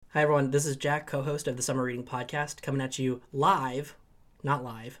Hi, everyone. This is Jack, co-host of the Summer Reading Podcast, coming at you live, not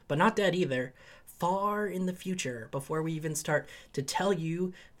live, but not dead either, far in the future, before we even start to tell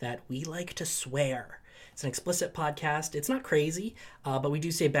you that we like to swear. It's an explicit podcast. It's not crazy, but we do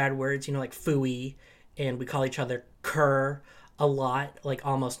say bad words, like phooey, and we call each other cur a lot, like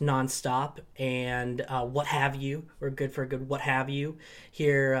almost nonstop, and what have you. We're good for a good what have you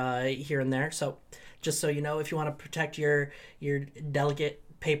here and there. So just so you know, if you want to protect your delicate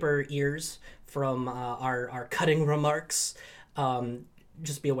paper ears from our cutting remarks,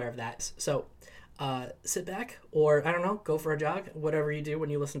 just be aware of that. So sit back, or I don't know, go for a jog, whatever you do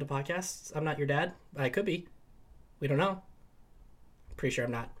when you listen to podcasts. I'm not your dad. I could be. We don't know. Pretty sure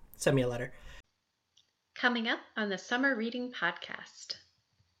I'm not. Send me a letter. Coming up on the Summer Reading Podcast.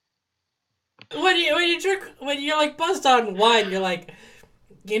 When you're like buzzed on wine, you're like,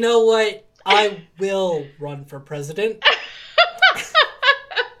 you know what? I will run for president.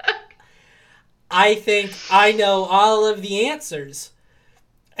 I think I know all of the answers.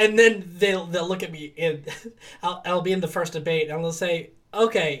 And then they'll look at me and I'll be in the first debate and they'll say,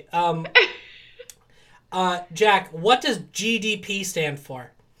 okay, Jack, what does GDP stand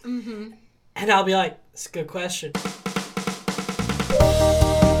for? Mm-hmm. And I'll be like, it's a good question.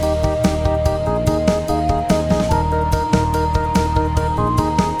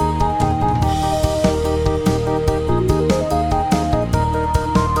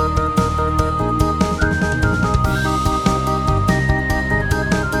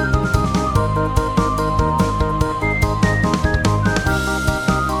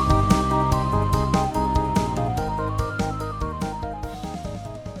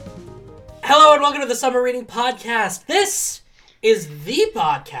 Hello and welcome to the Summer Reading Podcast. This is the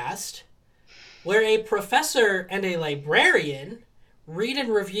podcast where a professor and a librarian read and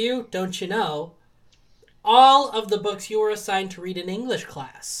review, don't you know, all of the books you were assigned to read in English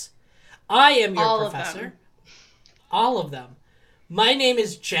class. I am your professor. All of them. My name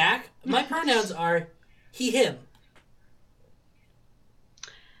is Jack. My pronouns are he, him.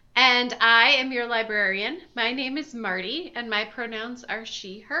 And I am your librarian. My name is Marty, and my pronouns are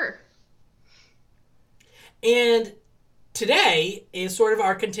she, her. And today is sort of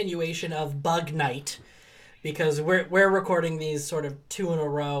our continuation of Bug Night, because we're recording these sort of two in a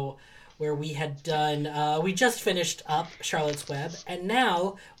row, where we had done, we just finished up Charlotte's Web, and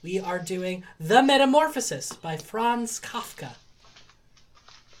now we are doing The Metamorphosis by Franz Kafka.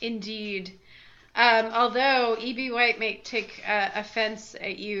 Indeed. Although E.B. White may take offense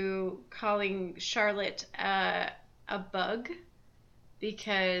at you calling Charlotte a bug,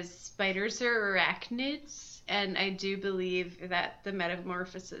 because spiders are arachnids, and I do believe that the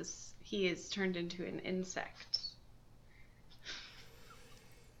metamorphosis, he is turned into an insect.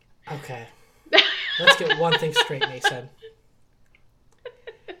 Okay. Let's get one thing straight, Mason.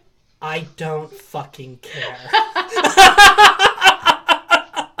 I don't fucking care.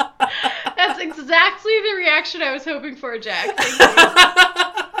 That's exactly the reaction I was hoping for, Jack.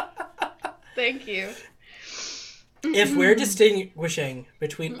 Thank you. If we're distinguishing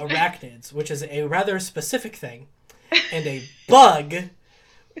between arachnids, which is a rather specific thing, and a bug,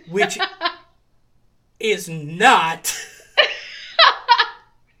 which is not,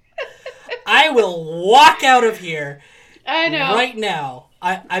 I will walk out of here. I know. Right now.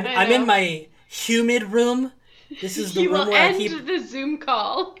 I'm in my humid room. This is the room where I keep... You will end the Zoom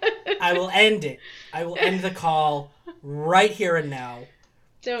call. I will end it. I will end the call right here and now.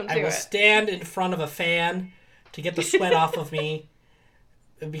 Don't do it. I will stand in front of a fan to get the sweat off of me,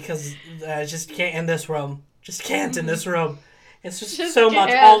 because I just can't in this room. Just can't in this room. It's just so can't.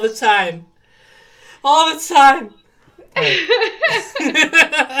 much all the time. All the time. Right.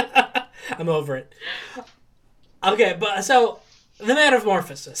 I'm over it. Okay, but so, The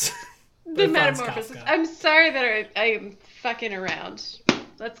Metamorphosis. The Metamorphosis. I'm sorry that I am fucking around.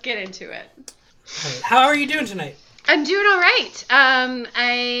 Let's get into it. Right. How are you doing tonight? I'm doing all right.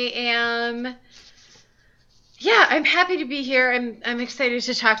 I am... Yeah, I'm happy to be here. I'm excited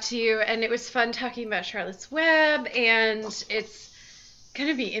to talk to you, and it was fun talking about Charlotte's Web, and it's going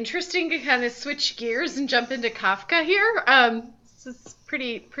to be interesting to kind of switch gears and jump into Kafka here. This is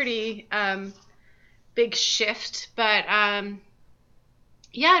pretty big shift, but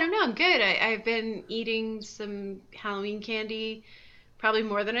yeah, I don't know. I'm good. I've been eating some Halloween candy, probably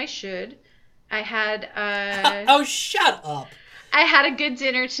more than I should. I had Oh, shut up. I had a good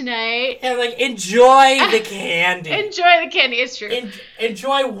dinner tonight. And enjoy the candy. Enjoy the candy. It's true.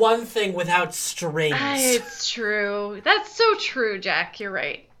 Enjoy one thing without strings. It's true. That's so true, Jack. You're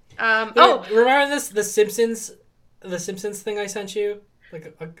right. Remember this? The Simpsons thing I sent you?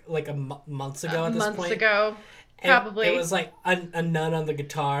 Months ago at this point? Months ago. Probably. It was like a nun on the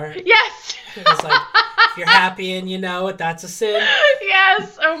guitar. Yes! It was like, if you're happy and you know it, that's a sin.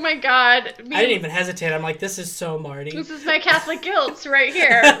 Yes! Oh my god. I didn't even hesitate. I'm like, this is so Marty. This is my Catholic guilt right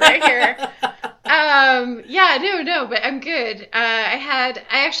here. Right here. Yeah, no, but I'm good. I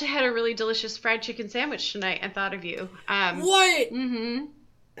actually had a really delicious fried chicken sandwich tonight and thought of you. What? Mm-hmm.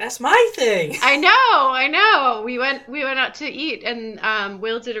 That's my thing. I know. We went out to eat, and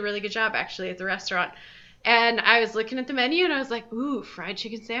Will did a really good job actually at the restaurant. And I was looking at the menu, and I was like, "Ooh, fried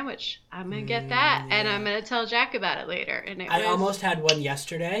chicken sandwich! I'm gonna get that, and I'm gonna tell Jack about it later." And I almost had one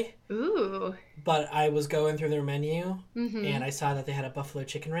yesterday. Ooh. But I was going through their menu, mm-hmm. and I saw that they had a buffalo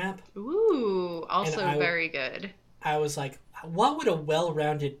chicken wrap. Ooh, also very good. I was like, what would a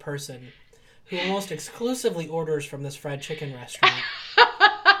well-rounded person who almost exclusively orders from this fried chicken restaurant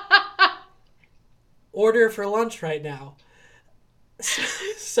order for lunch right now?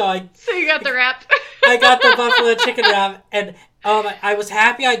 So you got the wrap. I got the buffalo chicken wrap, and I was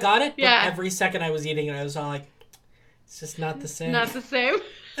happy I got it, but yeah. every second I was eating it, I was all like, it's just not the same. Not the same?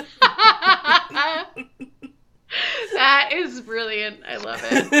 That is brilliant. I love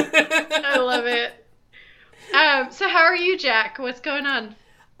it. So how are you, Jack? What's going on?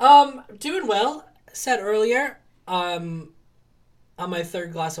 Doing well. Said earlier, on my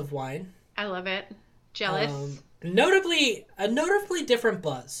third glass of wine. I love it. Jealous. A notably different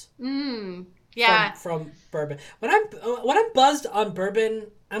buzz. Yeah. From bourbon. When I'm buzzed on bourbon,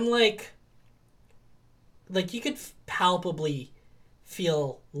 I'm like you could palpably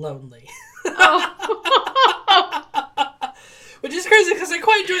feel lonely. Oh. Which is crazy because I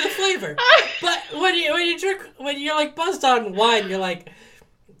quite enjoy the flavor. But when you're like buzzed on wine, you're like,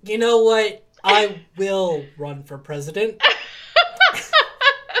 you know what? I will run for president.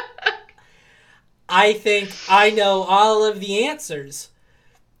 I think I know all of the answers.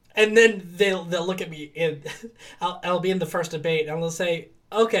 And then they'll look at me and I'll be in the first debate and they'll say,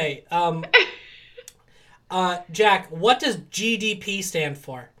 okay, Jack, what does GDP stand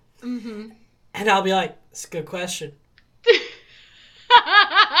for? Mm-hmm. And I'll be like, it's a good question.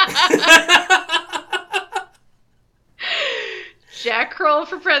 Jack Kroll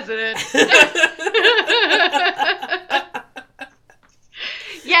for president.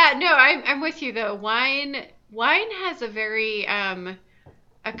 Yeah, no, I'm with you though. Wine has a very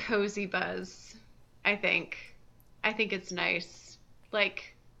a cozy buzz, I think. I think it's nice.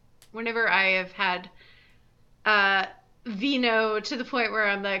 Like, whenever I have had vino to the point where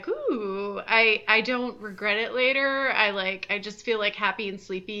I'm like, ooh, I don't regret it later. I just feel like happy and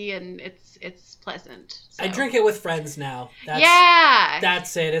sleepy, and it's pleasant. So. I drink it with friends now.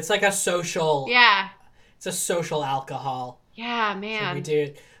 That's it. It's like a social. Yeah. It's a social alcohol. Yeah, man. So we do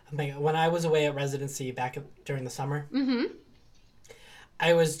it. When I was away at residency during the summer,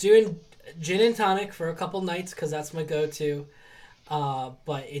 I was doing gin and tonic for a couple nights because that's my go-to,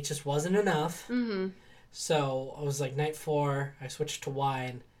 but it just wasn't enough. Mm-hmm. So I was like, night 4, I switched to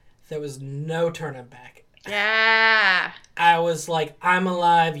wine. There was no turning back. Yeah. I was like, I'm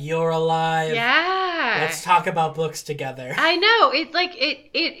alive, you're alive. Yeah. Let's talk about books together. I know. It's like it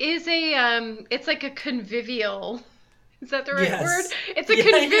is a it's like a convivial. Is that the right word? It's a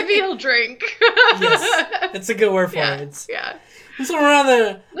convivial drink. Yes, it's a good word for it. It's a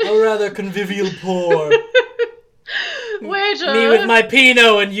rather convivial pour. Waiter. Me with my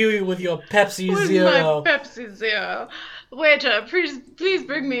Pinot and you with your Pepsi Zero. With my Pepsi Zero. Waiter, please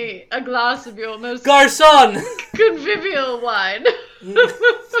bring me a glass of your most Garçon! Convivial wine.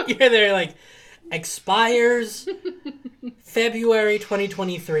 Yeah, they're like, expires February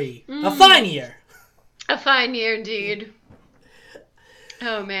 2023. A fine year. A fine year indeed.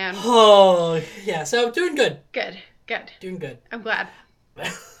 Oh, man. Oh, yeah, so doing good. Good. Doing good. I'm glad.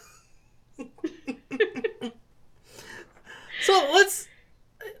 So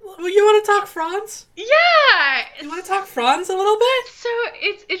you want to talk Franz? Yeah! You want to talk Franz a little bit? So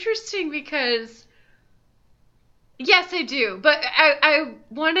it's interesting because, yes, I do. But I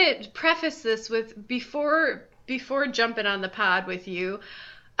want to preface this with, before jumping on the pod with you,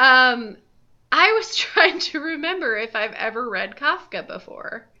 I was trying to remember if I've ever read Kafka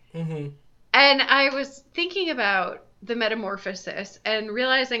before. Mm-hmm. And I was thinking about the Metamorphosis and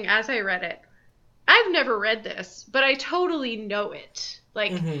realizing as I read it, I've never read this, but I totally know it.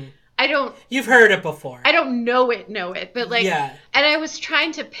 Like, I don't... You've heard it before. I don't know it, but like... Yeah. And I was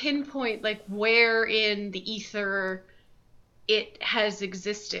trying to pinpoint, like, where in the ether it has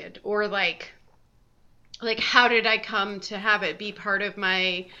existed. Or, like how did I come to have it be part of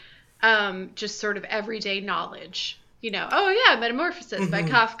my just sort of everyday knowledge? You know, oh yeah, Metamorphosis by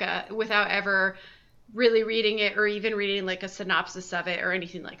Kafka, without ever really reading it or even reading like a synopsis of it or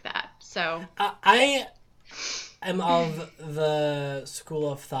anything like that. So am of the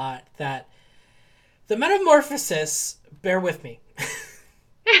school of thought that the Metamorphosis, bear with me,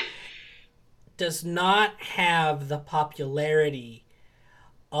 does not have the popularity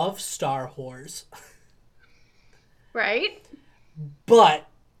of Star Wars. Right? But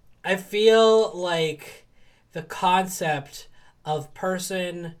I feel like the concept of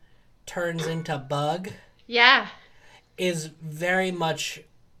person turns into bug Yeah. is very much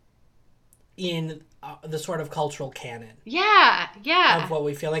in the sort of cultural canon Yeah. Yeah. of what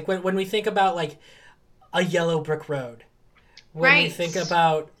we feel. Like when we think about like a yellow brick road, when we Right. think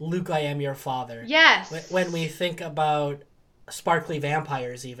about Luke, I am your father. Yes. When we think about sparkly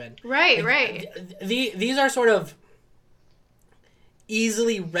vampires even. Right, Like, right. These are sort of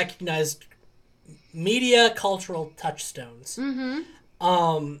easily recognized media cultural touchstones.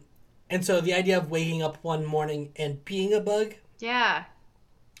 Mm-hmm. And so the idea of waking up one morning and being a bug, Yeah.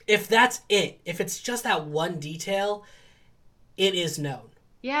 if that's it, if it's just that one detail, it is known.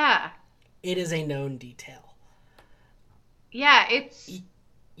 Yeah. It is a known detail. Yeah, it's...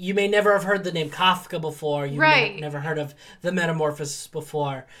 You may never have heard the name Kafka before. You may have never heard of the Metamorphosis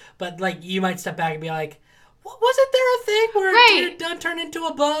before. But, like, you might step back and be like, wasn't there a thing where a dude done turned into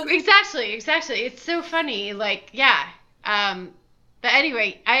a bug? Exactly. It's so funny. Like, yeah. But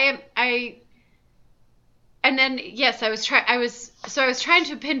anyway, and then, yes, I was trying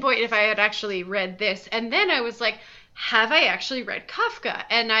to pinpoint if I had actually read this. And then I was like, have I actually read Kafka?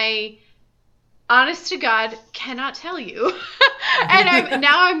 And I, honest to God, cannot tell you. And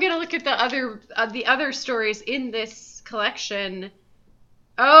now I'm going to look at the other stories in this collection.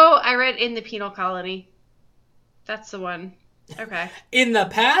 Oh, I read In the Penal Colony. That's the one. Okay. In the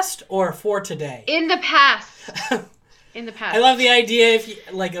past or for today? In the past. In the past. I love the idea of you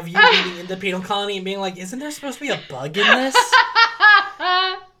reading In the Penal Colony and being like, isn't there supposed to be a bug in this?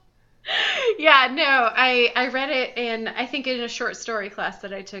 Yeah, no, I read it in a short story class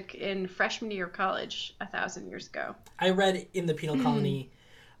that I took in freshman year of college 1,000 years ago. I read In the Penal Colony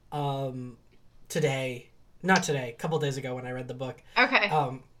a couple days ago when I read the book. Okay.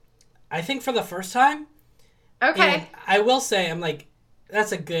 I think for the first time. Okay. And I will say, I'm like,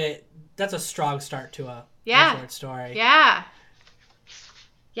 that's a strong start to a short story. Yeah.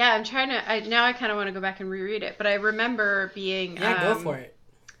 Yeah, I'm trying to, now I kind of want to go back and reread it, but I remember being... Yeah, go for it.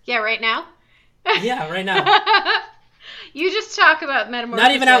 Yeah, right now? Yeah, right now. You just talk about Metamorphosis.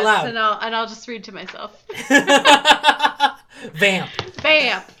 Not even out loud. And I'll just read to myself. Vamp.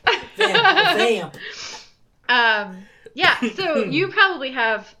 Vamp. Vamp. Yeah, so you probably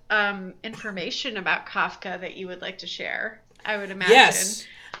have information about Kafka that you would like to share, I would imagine. Yes.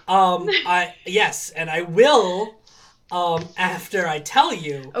 Yes, and I will after I tell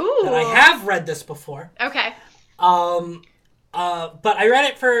you that I have read this before. Okay. But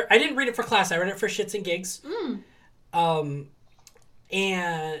I didn't read it for class. I read it for shits and gigs. And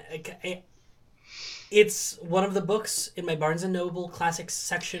it's one of the books in my Barnes & Noble Classics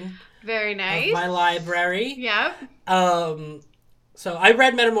section. Very nice. Of my library. Yep. So I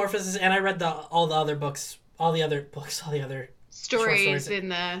read Metamorphosis and I read all the other stories in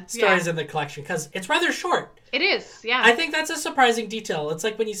the collection because it's rather short. It is, yeah. I think that's a surprising detail. It's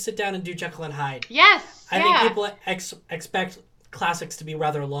like when you sit down and do Jekyll and Hyde. Yes. I think people expect classics to be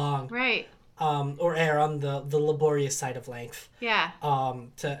rather long. Right. Or err on the laborious side of length. Yeah.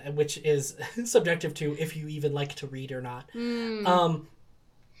 Which is subjective to if you even like to read or not.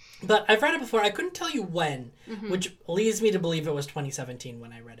 But I've read it before. I couldn't tell you when, which leads me to believe it was 2017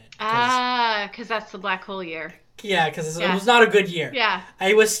 when I read it. Because that's the black hole year. Yeah, because it was not a good year. Yeah.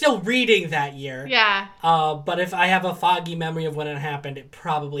 I was still reading that year. Yeah. But if I have a foggy memory of when it happened, it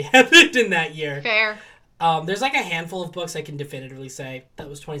probably happened in that year. Fair. There's like a handful of books I can definitively say that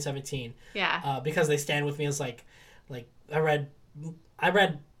was 2017. Yeah. Because they stand with me as like I read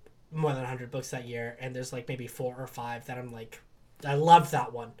more than 100 books that year, and there's like maybe 4 or 5 that I'm like, I loved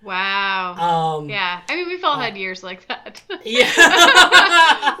that one. Wow. Yeah. I mean, we've all had years like that. Yeah.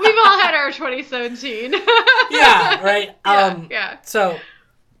 We've all had our 2017. Yeah, right. Yeah. So,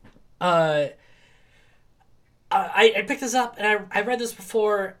 I picked this up, and I read this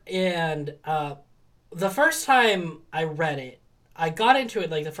before, and the first time I read it, I got into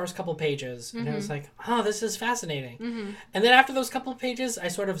it like the first couple pages, and I was like, oh, this is fascinating. And then after those couple of pages, I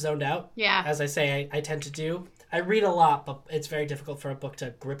sort of zoned out. Yeah. As I say, I tend to do. I read a lot, but it's very difficult for a book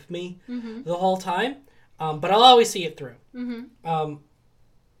to grip me the whole time. But I'll always see it through.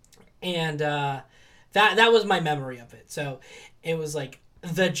 And that was my memory of it. So it was like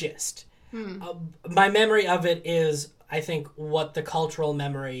the gist. My memory of it is, I think, what the cultural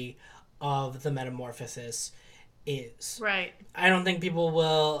memory of the Metamorphosis is. Right. I don't think people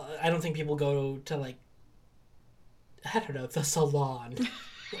go to like I don't know, the salon.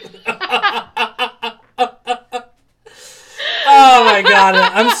 Oh my god,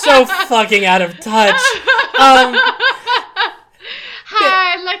 I'm so fucking out of touch.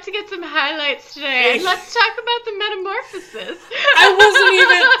 Hi, I'd like to get some highlights today. Let's talk about the Metamorphosis.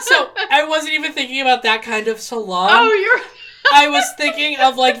 I wasn't even thinking about that kind of salon. Oh, you're... I was thinking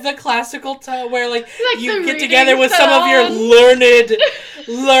of, like, the classical time where, like you get reading together with some of your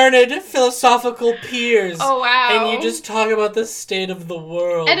learned philosophical peers. Oh, wow. And you just talk about the state of the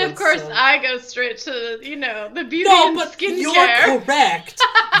world. And of course, I go straight to, the beauty and skincare. You're correct.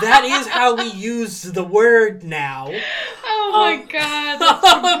 That is how we use the word now. Oh my god,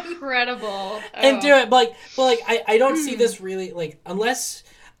 that's incredible. Oh. And do it, but I don't see this really, like, unless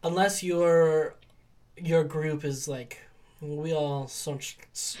your group is, like, we are such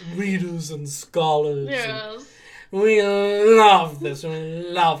readers and scholars. Yes. And we love this. We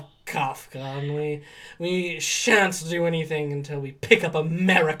love Kafka. And we shan't do anything until we pick up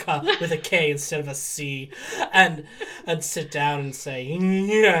America with a K instead of a C. And sit down and say,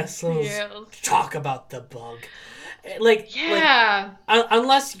 yes, let's talk about the bug. Like, yeah. Like,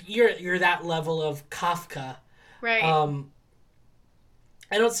 unless you're that level of Kafka. Right.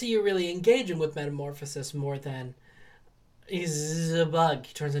 I don't see you really engaging with Metamorphosis more than... He's a bug.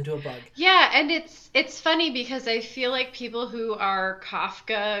 He turns into a bug. Yeah, and it's funny because I feel like people who are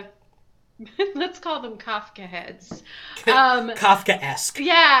Kafka, let's call them Kafka heads. Kafka-esque.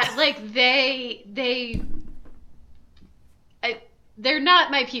 Yeah, like they're not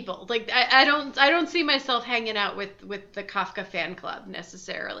my people. Like I don't see myself hanging out with the Kafka fan club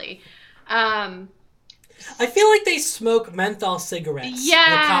necessarily. I feel like they smoke menthol cigarettes. Yeah.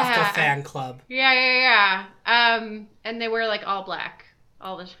 The Kafka fan club. Yeah. And they wear, like, all black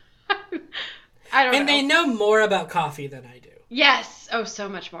all the time. I don't know. And they know more about coffee than I do. Yes. Oh, so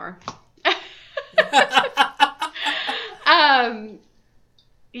much more.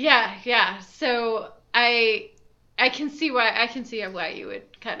 Yeah. So I can see why you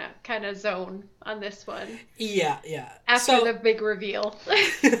would kind of zone on this one. Yeah. After the big reveal.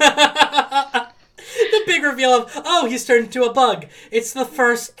 The big reveal of, he's turned into a bug. It's the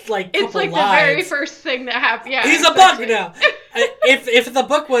first, like, couple It's like lines. the very first thing that happened. Yeah, he's a bug now. If the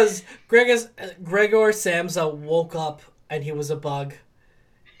book was Gregor Samsa woke up and he was a bug,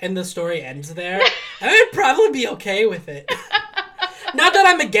 and the story ends there, I would probably be okay with it. Not that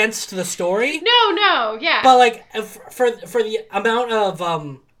I'm against the story. No, yeah. But, like, for the amount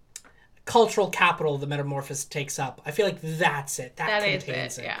of cultural capital the Metamorphosis takes up, I feel like that's it. That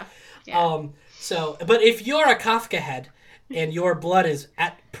contains it. Yeah. But if you're a Kafka head and your blood is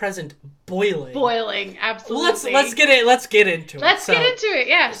at present boiling, absolutely. Let's get into it. Let's get into it.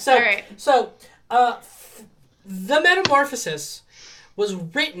 Yeah. So, all right. So, the Metamorphosis was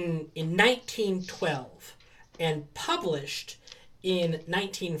written in 1912 and published in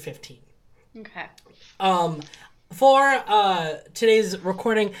 1915. Okay. For today's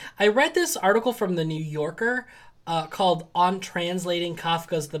recording, I read this article from the New Yorker called On Translating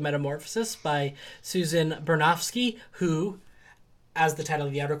Kafka's The Metamorphosis by Susan Bernofsky, who, as the title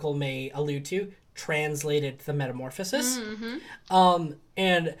of the article may allude to, translated The Metamorphosis. Mm-hmm.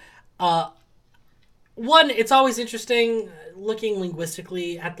 One, it's always interesting looking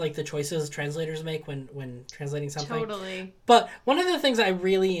linguistically at, like, the choices translators make when translating something. Totally. But one of the things I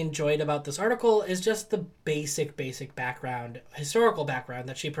really enjoyed about this article is just the basic background, historical background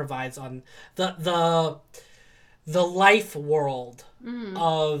that she provides on the life world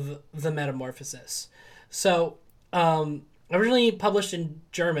of the Metamorphosis. So, originally published in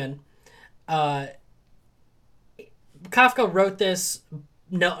German, Kafka wrote this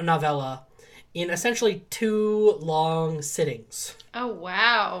novella in essentially 2 long sittings. Oh,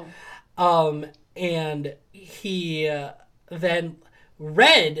 wow. And he then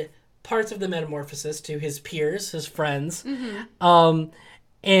read parts of the Metamorphosis to his peers, his friends, and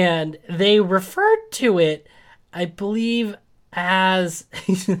they referred to it, I believe, as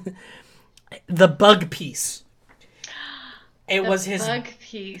the bug piece. It was his bug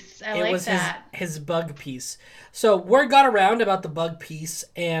piece. I like that. His bug piece. So word got around about the bug piece,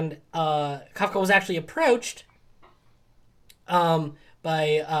 and Kafka was actually approached by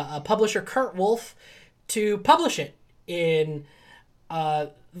a publisher, Kurt Wolff, to publish it in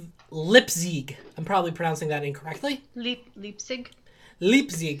Leipzig. I'm probably pronouncing that incorrectly. Leipzig.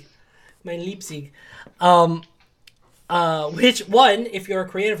 My Leipzig. Which one, if you're a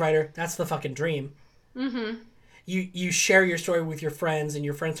creative writer, that's the fucking dream. Mm-hmm. You share your story with your friends, and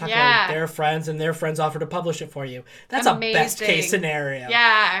your friends talk about their friends, and their friends offer to publish it for you. That's amazing. A best case scenario.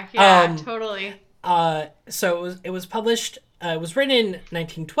 Yeah, totally. So it was published. It was written in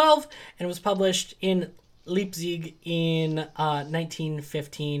 1912, and it was published in Leipzig in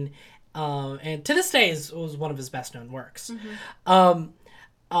 1915, and to this day was one of his best known works. But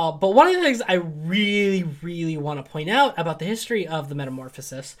one of the things I really, really want to point out about the history of the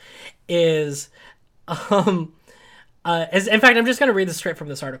Metamorphosis is, in fact, I'm just going to read this straight from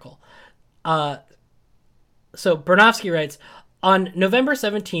this article. So Bernowski writes, on November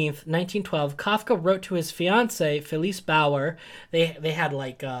 17th, 1912, Kafka wrote to his fiancée, Felice Bauer. They had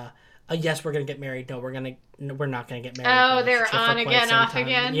like a yes, we're going to get married. No, we're not going to get married. Oh, they're on again, off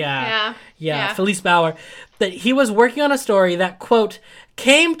again. Yeah. Felice Bauer. That he was working on a story that, quote,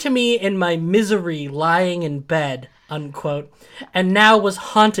 came to me in my misery lying in bed, unquote, and now was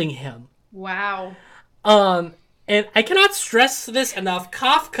haunting him. Wow. And I cannot stress this enough.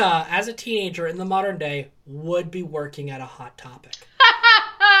 Kafka, as a teenager in the modern day, would be working at a Hot Topic.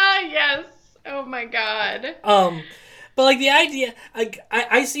 Yes. Oh my God. But like the idea, like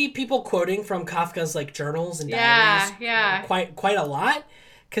I see people quoting from Kafka's like journals and diaries, quite a lot,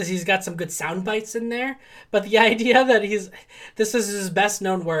 because he's got some good sound bites in there. But the idea that this is his best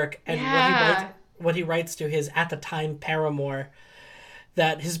known work, and what he writes to his at the time paramour,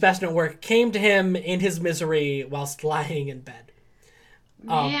 that his best known work came to him in his misery whilst lying in bed.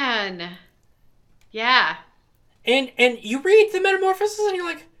 Man. Yeah. And you read the Metamorphosis and you're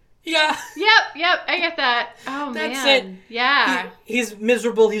like, yeah. Yep, I get that. Oh, That's man. it. Yeah. He's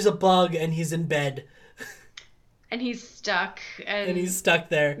miserable, he's a bug, and he's in bed. And he's stuck. And he's stuck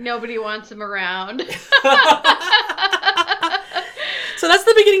there. Nobody wants him around. So that's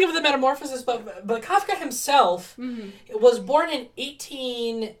the beginning of the Metamorphosis, but Kafka himself was born in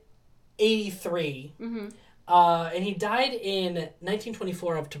 1883, and he died in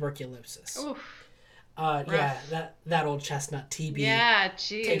 1924 of tuberculosis. Oof. That old chestnut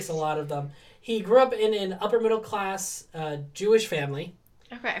TB takes a lot of them. He grew up in an upper middle class Jewish family.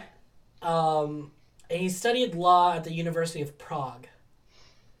 Okay. And he studied law at the University of Prague.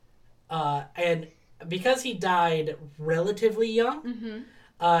 And because he died relatively young,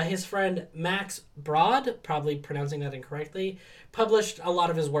 his friend Max Brod, probably pronouncing that incorrectly, published a lot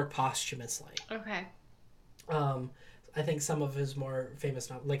of his work posthumously. Okay. I think some of his more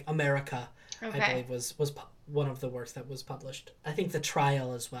famous novels, like America, I believe was one of the works that was published. I think The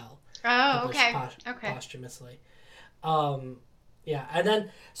Trial as well. Oh, okay. Posthumously. And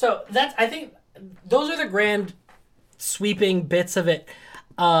then, so that's, I think, those are the grand sweeping bits of it.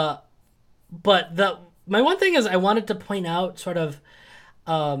 But my one thing is I wanted to point out sort of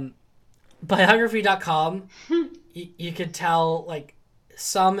biography.com. You could tell like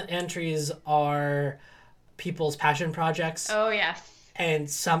some entries are people's passion projects. Oh, yes. And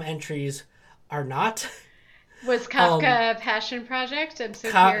some entries are not. Was Kafka a passion project? I'm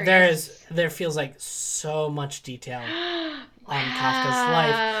so curious. There feels like so much detail on Kafka's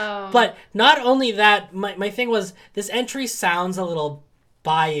life. But not only that, my thing was this entry sounds a little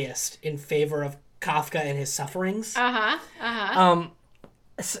biased in favor of Kafka and his sufferings.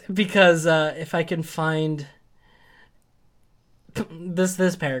 Because if I can find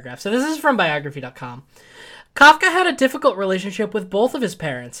this paragraph. So this is from biography.com. Kafka had a difficult relationship with both of his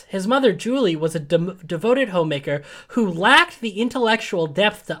parents. His mother, Julie, was a devoted homemaker who lacked the intellectual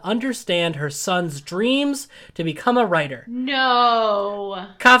depth to understand her son's dreams to become a writer. No.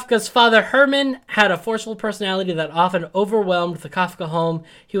 Kafka's father, Herman, had a forceful personality that often overwhelmed the Kafka home.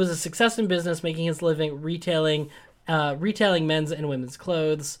 He was a success in business, making his living retailing men's and women's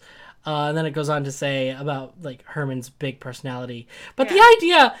clothes. And then it goes on to say about like Herman's big personality. But the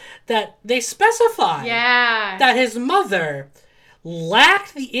idea that they specify that his mother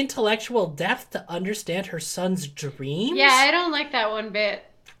lacked the intellectual depth to understand her son's dreams. Yeah, I don't like that one bit.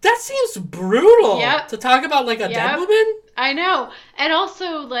 That seems brutal to talk about like a dead woman. I know. And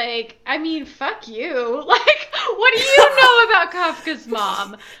also, like, I mean, fuck you. Like, what do you know about Kafka's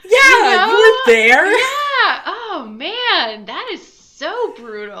mom? Yeah, you were there. Yeah. Oh, man. That is so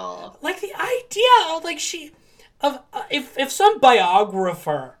brutal. Like, the idea of, like, if some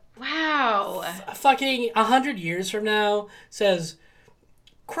biographer fucking 100 years from now says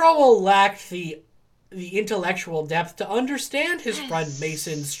Crowell lacked the intellectual depth to understand his friend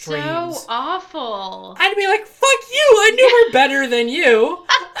Mason's dreams. So awful. I'd be like, fuck you, I knew her better than you.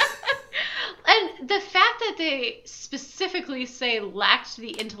 And the fact that they specifically say lacked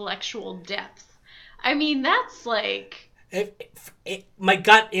the intellectual depth, I mean, that's like... my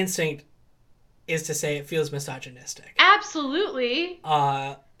gut instinct is to say it feels misogynistic. Absolutely.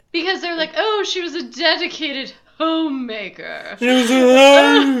 Because they're like, oh, she was a dedicated homemaker. She was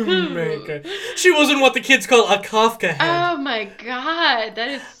a homemaker. She wasn't what the kids call a Kafka head. Oh my god, that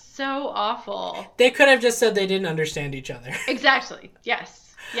is so awful. They could have just said they didn't understand each other. Exactly,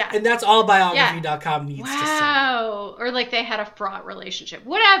 yes. Yeah. And that's all biography.com needs to say. Wow. Or like they had a fraught relationship.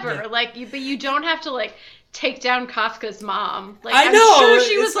 Whatever. Yeah. Like, but you don't have to like take down Kafka's mom. Like, I I'm know. sure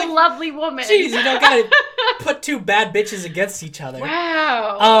she was It's a lovely woman. Jeez, you don't gotta put two bad bitches against each other.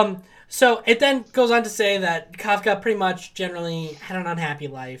 Wow. So it then goes on to say that Kafka pretty much generally had an unhappy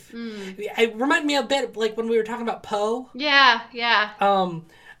life. It reminded me a bit like when we were talking about Poe. Yeah.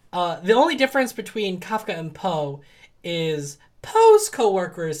 The only difference between Kafka and Poe is Poe's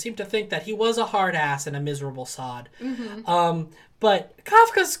co-workers seem to think that he was a hard ass and a miserable sod. But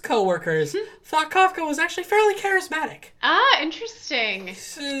Kafka's co-workers thought Kafka was actually fairly charismatic. Ah, interesting.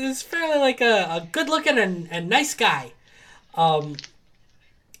 He's fairly like a good-looking and nice guy.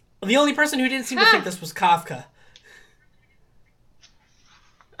 The only person who didn't seem to think this was Kafka.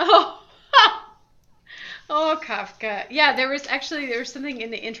 Oh. Oh, Kafka. Yeah, there was something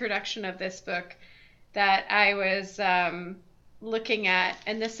in the introduction of this book that I was looking at,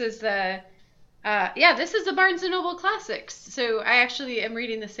 and this is the Barnes & Noble Classics. So I actually am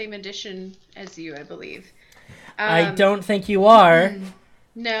reading the same edition as you, I believe. I don't think you are.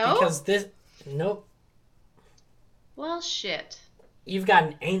 No? Because this... Nope. Well, shit. You've got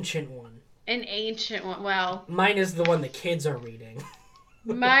an ancient one. An ancient one. Well... Mine is the one the kids are reading.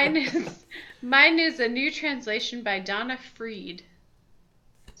 Mine is a new translation by Donna Freed.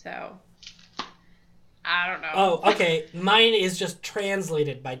 So... I don't know. Oh, okay. Mine is just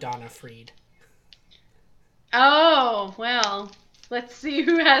translated by Donna Freed. Oh, well, let's see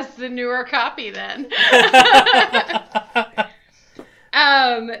who has the newer copy then.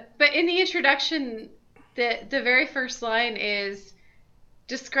 But in the introduction, the very first line is,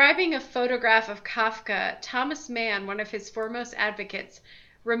 describing a photograph of Kafka, Thomas Mann, one of his foremost advocates,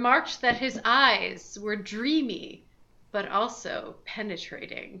 remarked that his eyes were dreamy, but also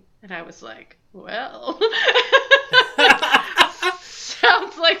penetrating. And I was like, well,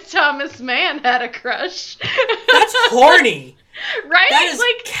 sounds like Thomas Mann had a crush. That's horny. Right? That is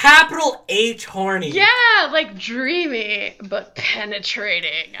like capital H horny. Yeah, like dreamy, but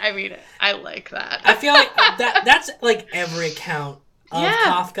penetrating. I mean, I like that. I feel like that's like every account of Yeah.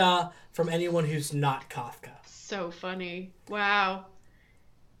 Kafka from anyone who's not Kafka. So funny. Wow.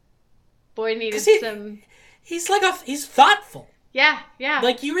 Boy needed some... He's he's thoughtful. Yeah.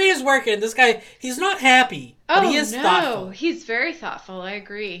 Like, you read his work, and this guy, he's not happy, but he is thoughtful. He's very thoughtful. I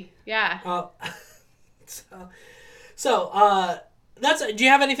agree. Yeah. So, that's. Do you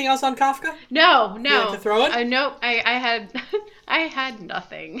have anything else on Kafka? No. You like to throw it? Nope. I had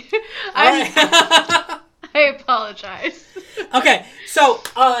nothing. All right. I apologize. Okay, so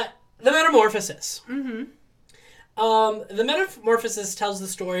the Metamorphosis. The Metamorphosis tells the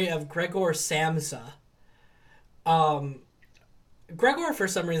story of Gregor Samsa. Gregor, for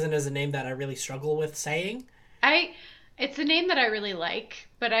some reason, is a name that I really struggle with saying. It's a name that I really like,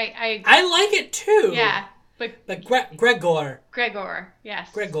 but I like it too. Yeah, but Gregor. Gregor, yes.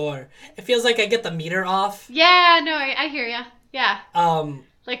 Gregor. It feels like I get the meter off. Yeah, no, I hear ya. Yeah.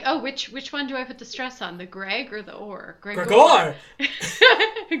 Like, which one do I put the stress on? The Greg or the or? Gregor. Gregor.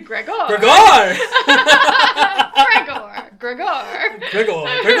 Gregor.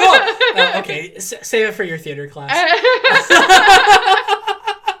 Okay, save it for your theater class.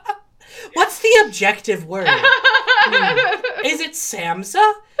 What's the objective word? Is it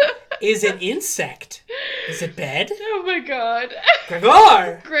Samsa? Is it insect? Is it bed? Oh my god.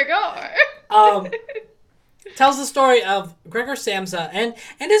 Gregor. Gregor. Tells the story of Gregor Samsa and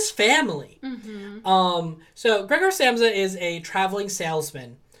his family. So Gregor Samsa is a traveling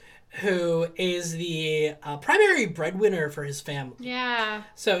salesman who is the primary breadwinner for his family. Yeah.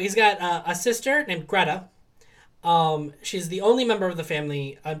 So he's got a sister named Greta. She's the only member of the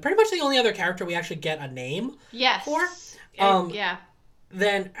family, pretty much the only other character we actually get a name for. Yeah.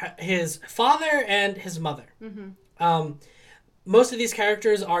 Then his father and his mother. Most of these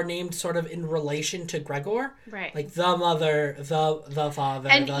characters are named sort of in relation to Gregor. Right. Like the mother, the father,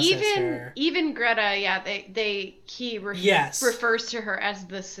 and the even, sister. even Greta, yeah, he refers to her as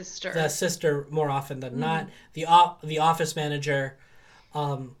the sister. The sister more often than not. The office manager.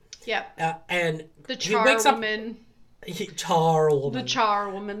 Yep. And the charwoman. Charwoman. The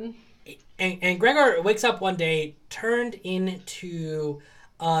charwoman. And Gregor wakes up one day turned into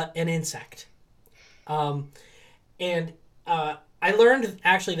an insect. And I learned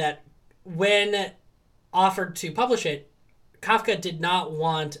actually that when offered to publish it, Kafka did not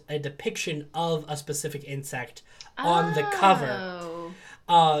want a depiction of a specific insect on the cover.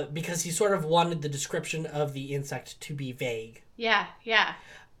 Because he sort of wanted the description of the insect to be vague. Yeah.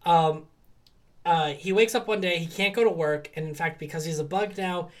 He wakes up one day, he can't go to work, and in fact, because he's a bug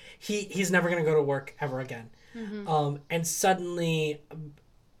now, he's never going to go to work ever again. And suddenly,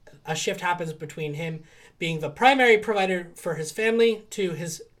 a shift happens between him being the primary provider for his family to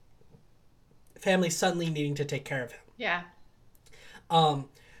his family suddenly needing to take care of him. Yeah.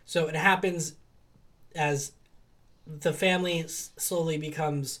 So it happens as the family slowly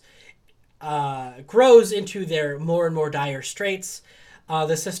grows into their more and more dire straits.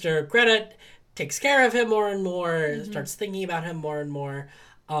 The sister Greta takes care of him more and more, starts thinking about him more and more.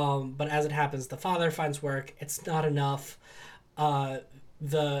 But as it happens, the father finds work. It's not enough.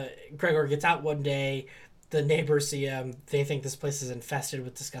 The Gregor gets out one day. The neighbors see him. They think this place is infested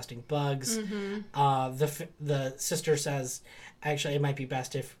with disgusting bugs. The sister says, actually, it might be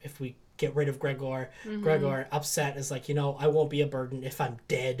best if we get rid of Gregor. Gregor, upset, is like, I won't be a burden if I'm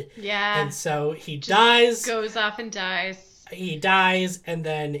dead. Yeah. And so he dies. Goes off and dies. He dies, and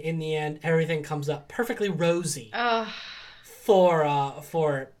then in the end, everything comes up perfectly rosy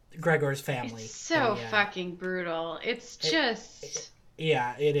for Gregor's family. It's so fucking brutal. It's just...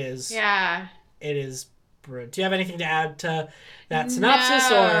 Yeah, it is. Yeah. It is brutal. Do you have anything to add to that synopsis?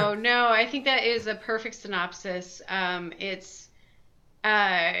 No, I think that is a perfect synopsis. It's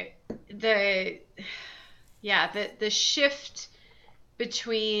the shift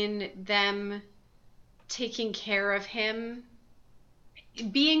between them taking care of him,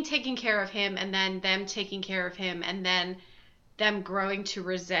 being taken care of him, and then them taking care of him, and then them growing to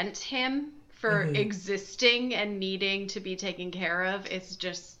resent him for existing and needing to be taken care of. It's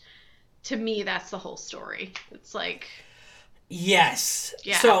just, to me, that's the whole story. It's like... Yes.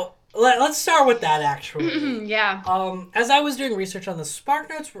 Yeah. So let's start with that, actually. Yeah. As I was doing research on the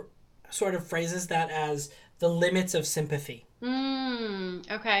SparkNotes, sort of phrases that as the limits of sympathy.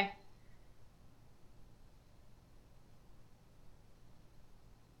 Okay.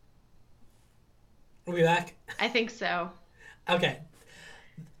 Are we back? I think so. Okay.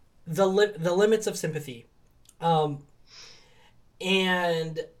 The limits of sympathy. There's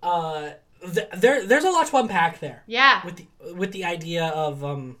a lot to unpack there. Yeah. With the idea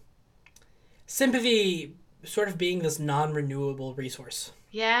of sympathy sort of being this non-renewable resource.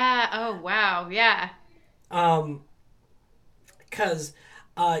 Yeah. Oh, wow. Yeah. Because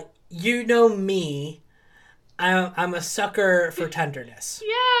you know me, I'm a sucker for tenderness.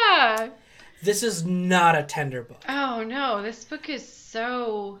 Yeah. This is not a tender book. Oh no, this book is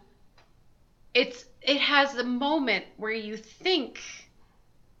so... It has a moment where you think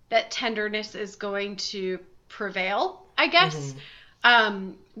that tenderness is going to prevail, I guess.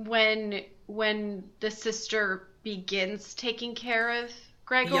 When the sister begins taking care of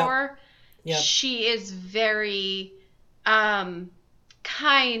Gregor, Yep. she is very kind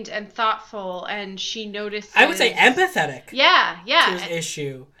and thoughtful, and she notices... I would say empathetic. Yeah. To his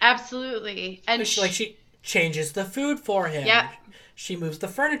issue. Absolutely. And she changes the food for him. Yep. She moves the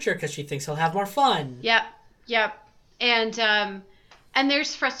furniture because she thinks he'll have more fun. Yep. And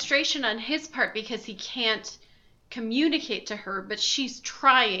there's frustration on his part because he can't communicate to her, but she's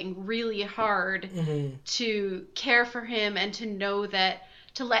trying really hard to care for him and to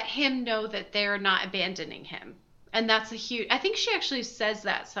let him know that they're not abandoning him. And that's a huge... I think she actually says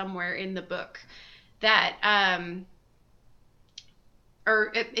that somewhere in the book, that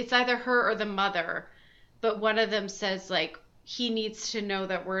it's either her or the mother, but one of them says, like, he needs to know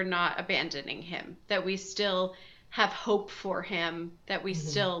that we're not abandoning him, that we still have hope for him, that we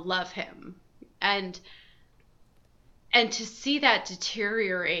still love him. And to see that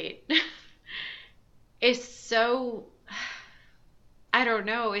deteriorate is so... I don't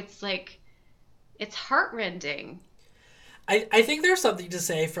know, it's like... It's heartrending. I think there's something to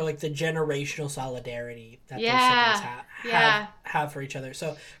say for like the generational solidarity that those siblings have for each other.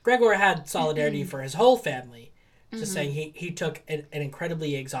 So Gregor had solidarity for his whole family. Just saying he took an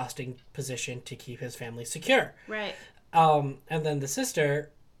incredibly exhausting position to keep his family secure. Right. And then the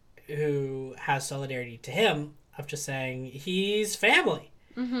sister, who has solidarity to him, of just saying he's family.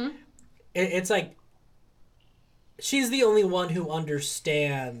 It's like she's the only one who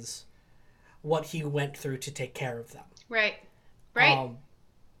understands what he went through to take care of them. Right.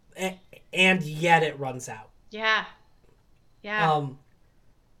 And yet it runs out. Yeah. And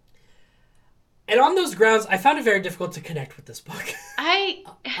on those grounds, I found it very difficult to connect with this book.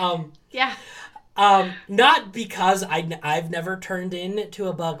 Yeah. Not because I've never turned into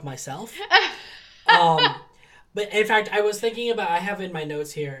a bug myself. But in fact, I was thinking about, I have in my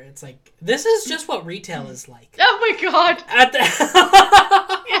notes here, it's like, this is just what retail is like. Oh my God. Yes.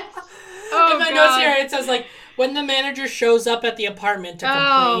 In my notes here, it says, like, when the manager shows up at the apartment to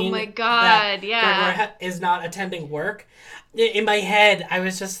complain that Gregor is not attending work, in my head, I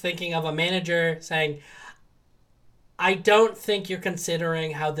was just thinking of a manager saying, I don't think you're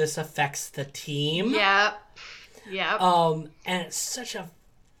considering how this affects the team. Yep. And it's such a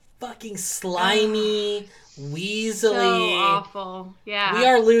fucking slimy, weaselly. So awful. Yeah. We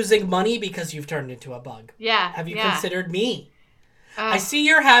are losing money because you've turned into a bug. Yeah. Have you considered me? Oh. I see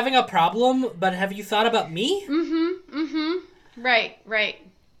you're having a problem, but have you thought about me? Right.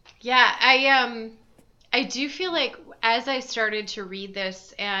 Yeah, I do feel like as I started to read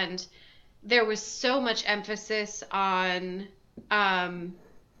this, and there was so much emphasis on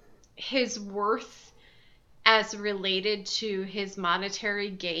his worth as related to his monetary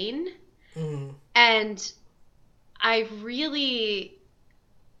gain. Mm. And I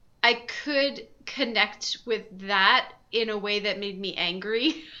could connect with that in a way that made me angry.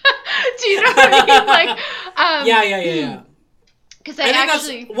 Do you know what I mean? Like, yeah. Because I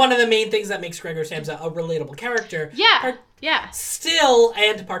think that's one of the main things that makes Gregor Samsa a relatable character. Yeah. Still,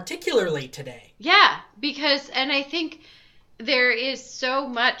 and particularly today. Yeah, and I think there is so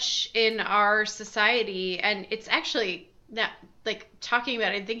much in our society, and it's actually not, like, talking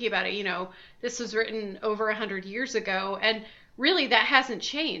about it and thinking about it, this was written over 100 years ago, and really that hasn't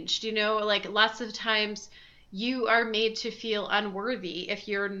changed, like lots of times you are made to feel unworthy if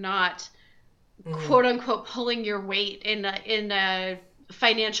you're not quote unquote pulling your weight in a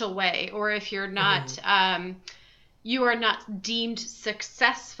financial way, or if you're not you are not deemed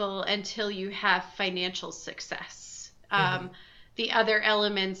successful until you have financial success. The other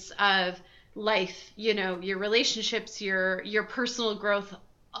elements of life, your relationships, your personal growth,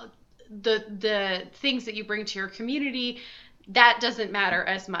 the things that you bring to your community, that doesn't matter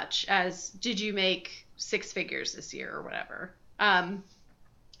as much as did you make 6 figures this year or whatever.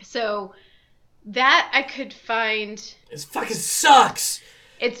 So that I could find. It fucking sucks.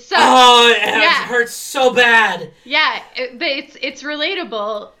 It sucks. Oh, it hurts so bad. Yeah, but it's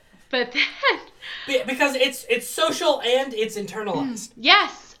relatable, but then because it's social and it's internalized.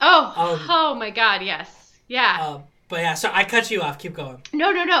 Yes. Oh my God. Yes. Yeah. But yeah, so I cut you off. Keep going.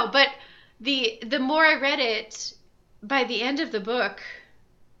 No. But the more I read it, by the end of the book,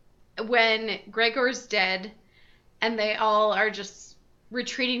 when Gregor's dead, and they all are just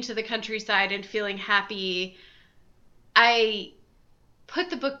retreating to the countryside and feeling happy, I put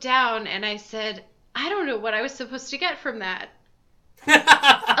the book down and I said, I don't know what I was supposed to get from that.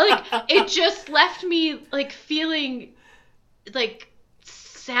 Like, it just left me like feeling like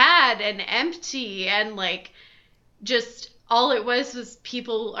sad and empty, and like just all it was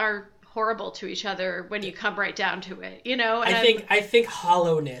people are horrible to each other when you come right down to it, And I think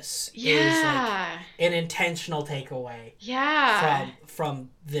hollowness is like an intentional takeaway. Yeah. From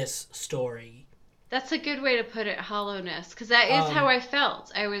this story. That's a good way to put it, hollowness, because that is how I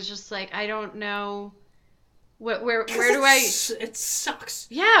felt. I was just like, I don't know where do I. It sucks.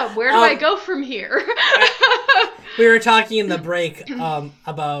 Yeah, where do I go from here? We were talking in the break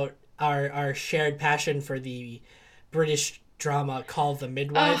about our shared passion for the British drama Call the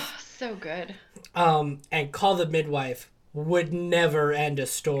Midwife. Oh, so good. And Call the Midwife would never end a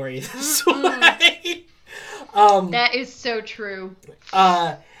story this way. That is so true.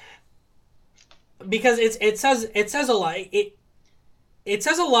 Because it says a lot. It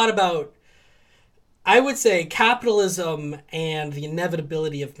says a lot about, I would say, capitalism and the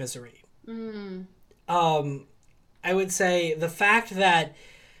inevitability of misery. I would say the fact that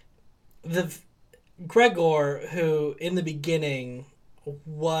Gregor, who in the beginning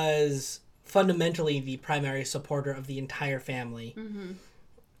was fundamentally the primary supporter of the entire family,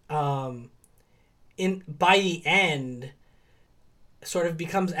 by the end sort of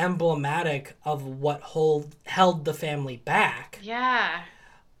becomes emblematic of what held the family back. Yeah.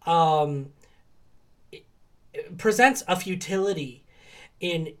 It presents a futility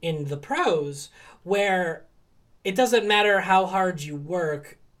in the prose where it doesn't matter how hard you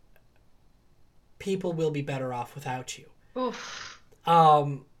work, people will be better off without you. Oof.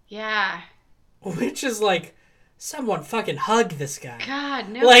 Yeah. Which is like, someone fucking hug this guy. God,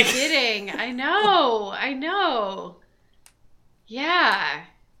 no kidding. I know. Yeah.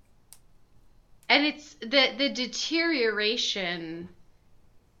 And it's the deterioration,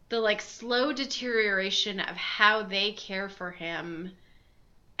 the like slow deterioration of how they care for him,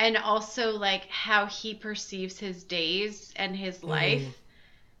 and also like how he perceives his days and his life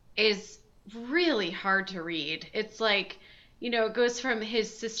is really hard to read. It's like, it goes from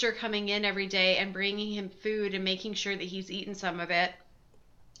his sister coming in every day and bringing him food and making sure that he's eaten some of it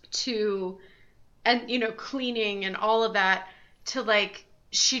to, and cleaning and all of that, to like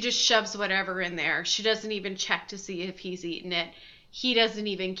she just shoves whatever in there. She doesn't even check to see if he's eaten it. He doesn't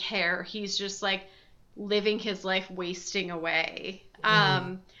even care. He's just like living his life wasting away.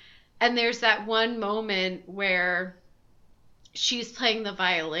 And there's that one moment where she's playing the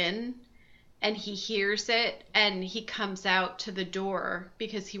violin and he hears it, and he comes out to the door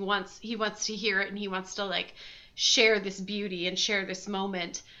because he wants to hear it, and he wants to like share this beauty and share this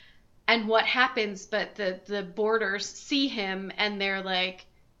moment. And what happens, but the boarders see him and they're like,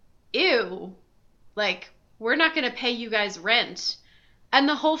 ew, like, we're not going to pay you guys rent. And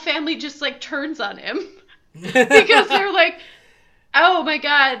the whole family just like turns on him because they're like, oh my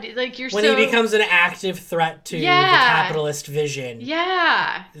God, like when he becomes an active threat to the capitalist vision,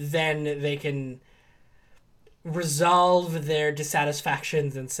 then they can resolve their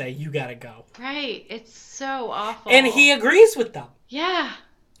dissatisfactions and say, you gotta go. Right. It's so awful. And he agrees with them. Yeah.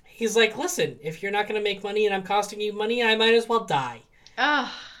 He's like, listen, if you're not gonna make money and I'm costing you money, I might as well die. Ugh.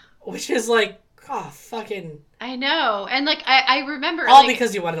 Which is like, oh, fucking... I know. And, like, I remember... All like,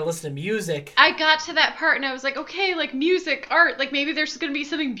 because you wanted to listen to music. I got to that part and I was like, okay, like, music, art, like, maybe there's going to be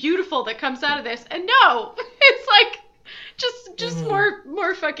something beautiful that comes out of this. And no! It's, like, just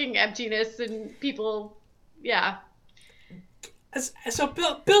more fucking emptiness and people... Yeah. So,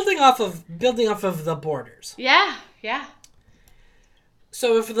 building off of the boarders. Yeah, yeah.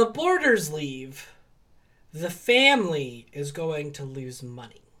 So, if the boarders leave, the family is going to lose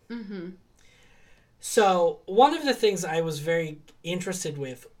money. Mm-hmm. So, one of the things I was very interested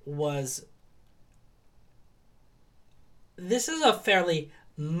with was this is a fairly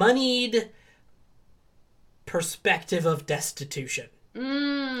moneyed perspective of destitution.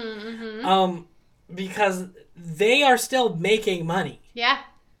 Mm-hmm. Because they are still making money. Yeah.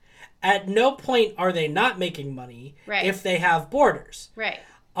 At no point are they not making money if they have boarders. Right.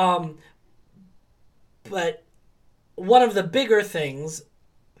 But one of the bigger things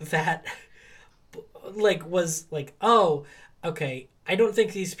that... like was like, oh, okay, I don't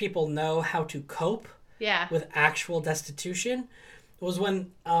think these people know how to cope with actual destitution, was when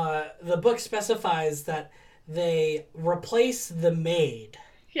the book specifies that they replace the maid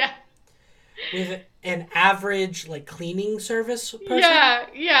with an average like cleaning service person.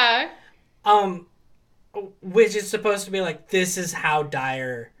 Which is supposed to be like, this is how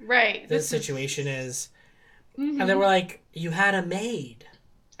dire the situation is. Mm-hmm. And they were like, you had a maid.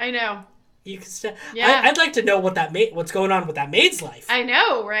 I know. You can still. Yeah. I'd like to know what's going on with that maid's life. I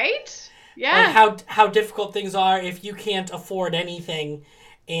know, right? Yeah. Like how difficult things are if you can't afford anything,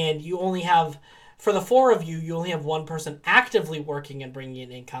 and you only have, for the four of you, you only have one person actively working and bringing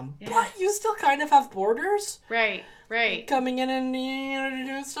in income, but you still kind of have boarders. Right. Coming in and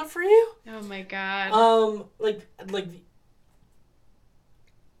doing stuff for you. Oh my God. Like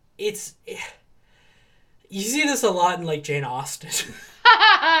it's. You see this a lot in like Jane Austen.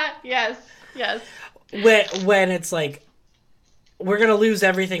 Yes. When it's like, we're gonna lose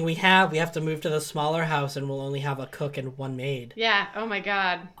everything we have to move to the smaller house and we'll only have a cook and one maid. Yeah. Oh my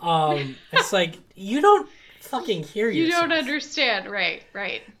God. It's like, you don't fucking hear yourself. You don't understand. Right.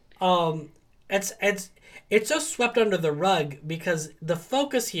 It's so swept under the rug because the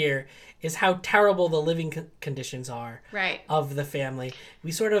focus here is how terrible the living conditions are of the family.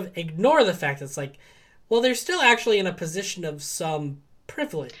 We sort of ignore the fact that it's like, well, they're still actually in a position of some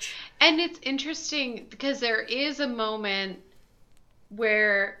privilege. And it's interesting because there is a moment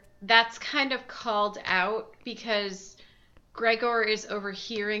where that's kind of called out because Gregor is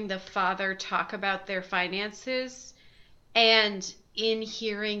overhearing the father talk about their finances, and in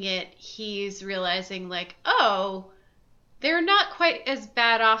hearing it, he's realizing like, oh, they're not quite as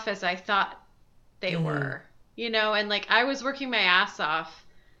bad off as I thought they were, you know, and like I was working my ass off,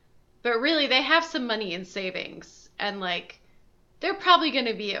 but really they have some money in savings and like they're probably going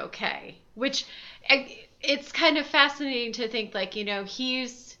to be okay, which it's kind of fascinating to think like, you know,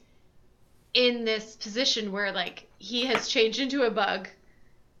 he's in this position where like he has changed into a bug.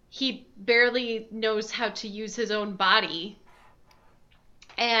 He barely knows how to use his own body.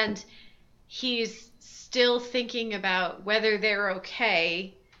 And he's still thinking about whether they're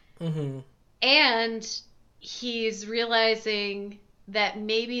okay. Mm-hmm. And he's realizing that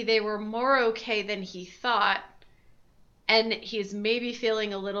maybe they were more okay than he thought. And he's maybe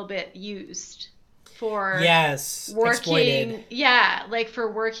feeling a little bit used for working. Exploited. Yeah, like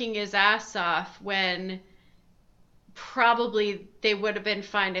for working his ass off when probably they would have been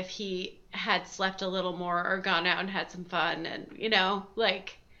fine if he had slept a little more or gone out and had some fun and, you know,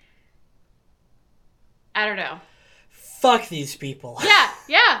 like, I don't know. Fuck these people.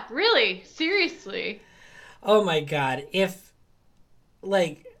 Yeah, really, seriously. Oh my God. If,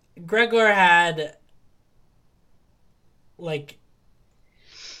 like, Gregor had, like,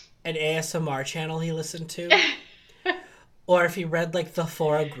 an ASMR channel he listened to, or if he read, like, the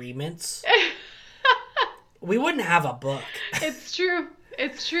Four Agreements, we wouldn't have a book. It's true.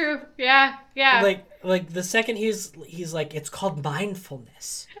 Yeah. Like the second he's like, it's called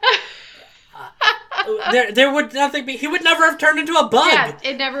mindfulness. There would nothing be. He would never have turned into a bug. Yeah,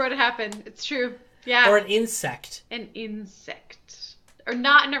 it never would have happened. It's true. Yeah. Or an insect. An insect. Or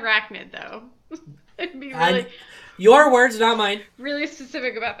not an arachnid, though. I'd be really... Your words, not mine. Really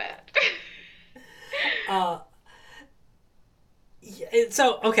specific about that.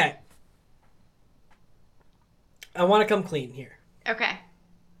 So, okay. I want to come clean here. Okay.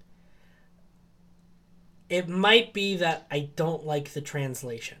 It might be that I don't like the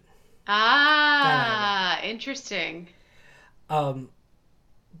translation. Interesting.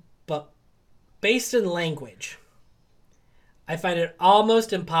 But based in language, I find it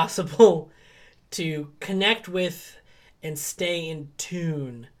almost impossible to connect with and stay in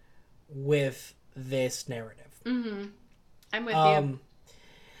tune with this narrative. Mm-hmm. I'm with you.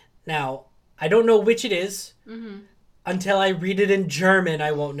 Now, I don't know which it is. Mm-hmm. Until I read it in German,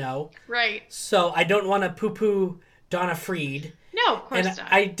 I won't know. Right. So I don't want to poo-poo Donna Fried. No, of course not.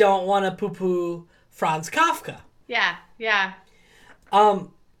 I don't want to poo-poo Franz Kafka. Yeah, yeah.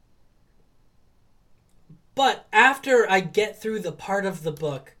 But after I get through the part of the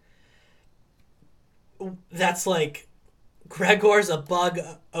book that's like, Gregor's a bug,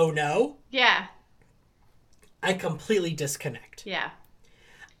 oh no. Yeah. I completely disconnect. Yeah.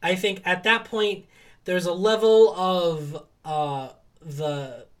 I think at that point, there's a level of the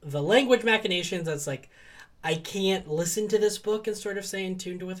language machinations that's like, I can't listen to this book and sort of stay in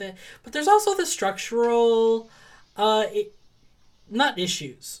tune with it. But there's also the structural, not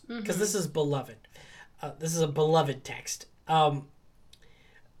issues, because this is beloved. This is a beloved text.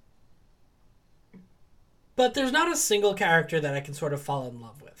 But there's not a single character that I can sort of fall in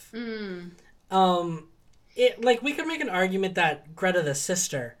love with. We could make an argument that Greta the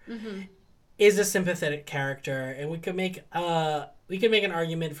sister is a sympathetic character, and we could make an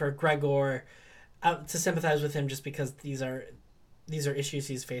argument for Gregor to sympathize with him just because these are issues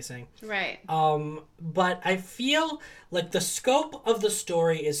he's facing. Right. But I feel like the scope of the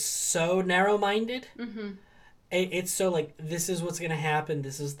story is so narrow-minded. Mm-hmm. It's so like, this is what's going to happen.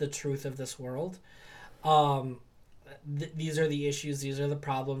 This is the truth of this world. These are the issues. These are the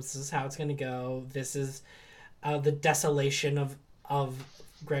problems. This is how it's going to go. This is the desolation of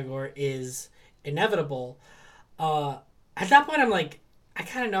Gregor is inevitable. At that point, I'm like, I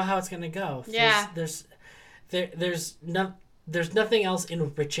kind of know how it's going to go. Yeah. There's nothing else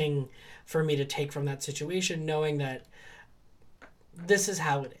enriching for me to take from that situation, knowing that this is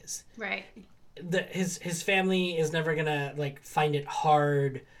how it is. Right. His family is never gonna like find it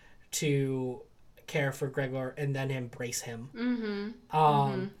hard to care for Gregor and then embrace him.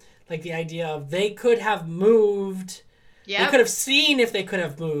 Mm-hmm. Like the idea of they could have moved. Yeah. They could have seen if they could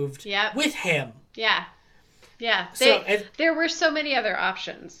have moved. With him. Yeah. Yeah. There were so many other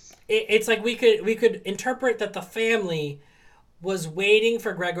options. It's like we could interpret that the family was waiting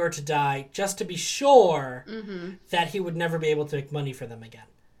for Gregor to die just to be sure that he would never be able to make money for them again.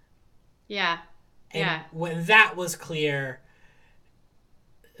 Yeah. And when that was clear,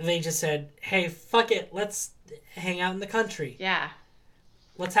 they just said, hey, fuck it, let's hang out in the country. Yeah.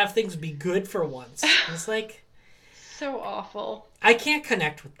 Let's have things be good for once. It's like... so awful. I can't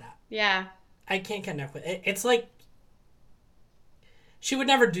connect with that. Yeah. I can't connect with it. It's like... she would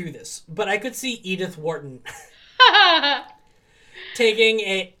never do this, but I could see Edith Wharton taking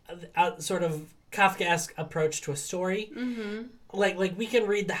a sort of Kafkaesque approach to a story. Mm-hmm. Like we can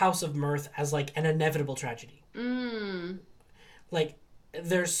read The House of Mirth as like an inevitable tragedy. Like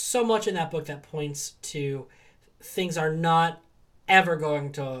there's so much in that book that points to things are not ever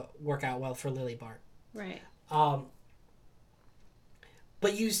going to work out well for Lily Bart. Right.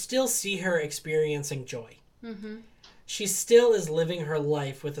 But you still see her experiencing joy. Mm-hmm. She still is living her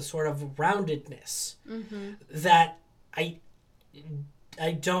life with a sort of roundedness that I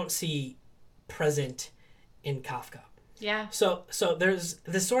don't see present in Kafka. Yeah. So there's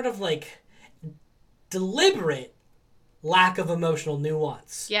this sort of like deliberate lack of emotional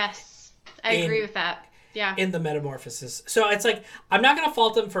nuance. Yes. I agree with that. Yeah. In the Metamorphosis. So it's like, I'm not going to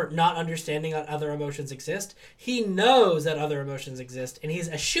fault him for not understanding that other emotions exist. He knows that other emotions exist, and he's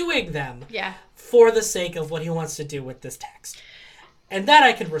eschewing them for the sake of what he wants to do with this text. And that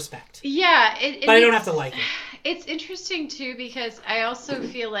I can respect. Yeah. But I don't have to like it. It's interesting, too, because I also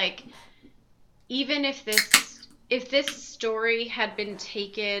feel like even if this story had been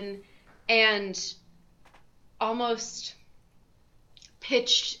taken and almost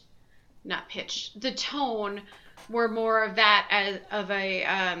the tone were more of that as of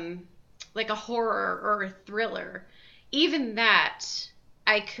a like a horror or a thriller, even that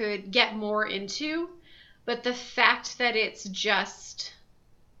I could get more into, but the fact that it's just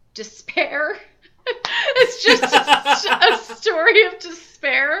despair it's just a story of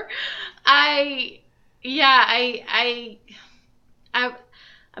despair, Yeah, I I'm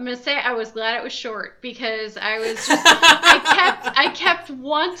gonna say I was glad it was short because I was just I kept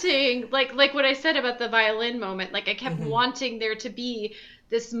wanting like what I said about the violin moment. Like I kept wanting there to be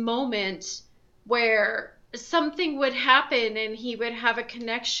this moment where something would happen and he would have a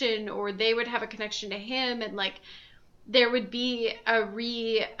connection or they would have a connection to him, and like there would be a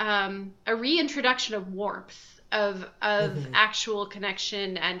reintroduction of warmth of actual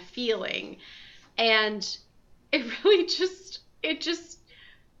connection and feeling. And it just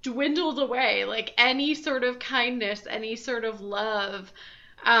dwindled away. Like any sort of kindness, any sort of love,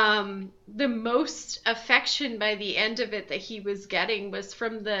 the most affection by the end of it that he was getting was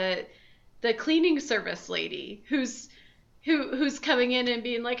from the cleaning service lady who's coming in and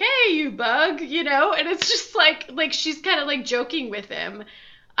being like, "Hey, you bug," and it's just like she's kind of like joking with him,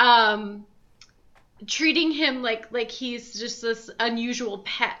 treating him like he's just this unusual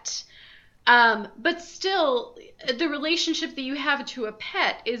pet. But still, the relationship that you have to a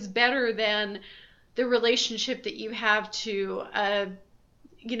pet is better than the relationship that you have to a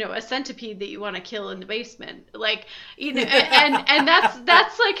centipede that you want to kill in the basement. Like, and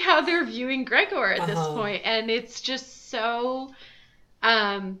that's like how they're viewing Gregor at this point. And it's just so,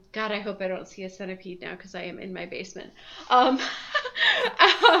 God, I hope I don't see a centipede now because I am in my basement.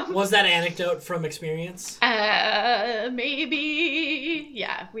 Was that anecdote from experience? Maybe.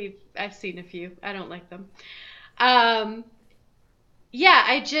 Yeah, I've seen a few. I don't like them. Yeah,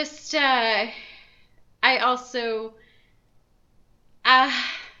 I just, I also,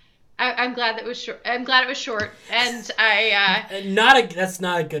 I'm glad that it was short. I'm glad it was short, and That's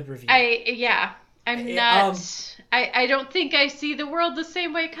not a good review. I'm not. I don't think I see the world the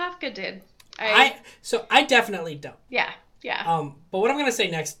same way Kafka did. I definitely don't. Yeah. But what I'm gonna say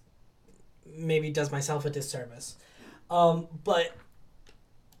next maybe does myself a disservice. But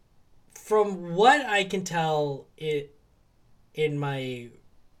from what I can tell, in my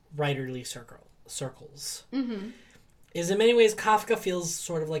writerly circles, is in many ways Kafka feels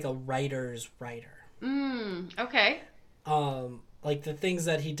sort of like a writer's writer. Okay. Like the things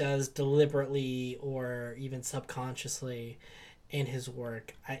that he does deliberately or even subconsciously in his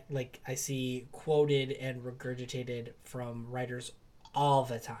work, I see quoted and regurgitated from writers all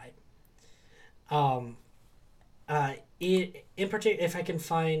the time. In particular, if I can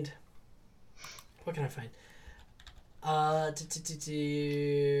find, what can I find?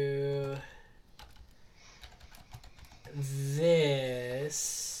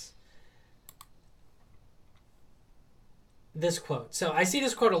 This quote. So I see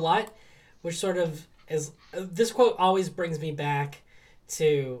this quote a lot, which sort of is, this quote always brings me back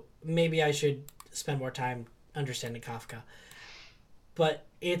to maybe I should spend more time understanding Kafka. But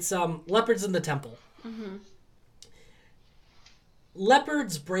it's leopards in the temple.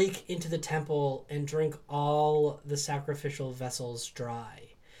 Leopards break into the temple and drink all the sacrificial vessels dry.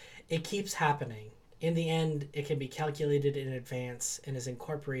 It keeps happening. In the end, it can be calculated in advance and is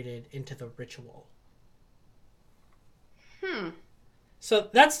incorporated into the ritual. So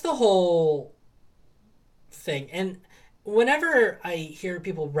that's the whole thing. And whenever I hear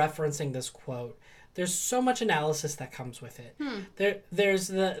people referencing this quote, there's so much analysis that comes with it. There's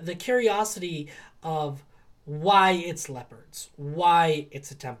the curiosity of why it's leopards, why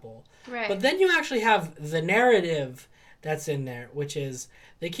it's a temple. Right. But then you actually have the narrative that's in there, which is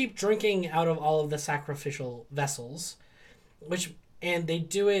they keep drinking out of all of the sacrificial vessels, and they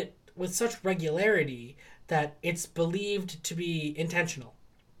do it with such regularity that it's believed to be intentional.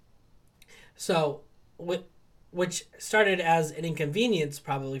 So, which started as an inconvenience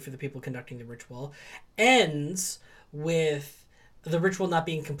probably for the people conducting the ritual, ends with the ritual not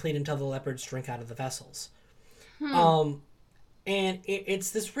being complete until the leopards drink out of the vessels. And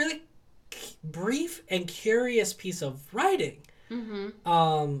it's this really brief and curious piece of writing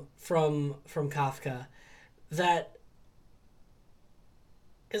from Kafka that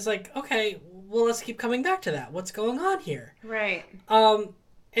is like, okay, well, let's keep coming back to that. What's going on here? Right. And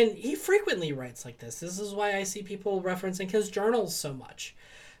he frequently writes like this. This is why I see people referencing his journals so much.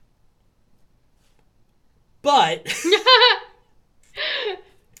 But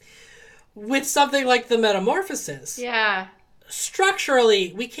with something like the Metamorphosis,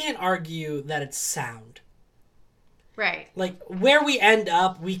 structurally, we can't argue that it's sound. Right. Like, where we end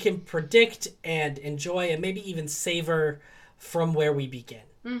up, we can predict and enjoy and maybe even savor from where we begin.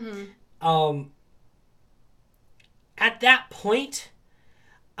 At that point,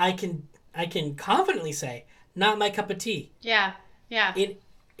 I can confidently say, not my cup of tea. Yeah.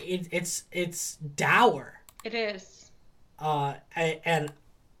 It's dour. It is. And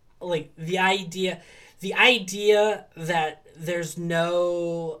like the idea that there's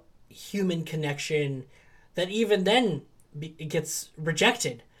no human connection that even then it gets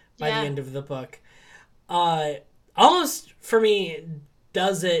rejected by the end of the book. Almost, for me,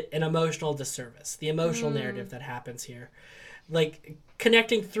 does it an emotional disservice. The emotional narrative that happens here. Like,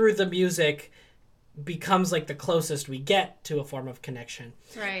 connecting through the music becomes like the closest we get to a form of connection.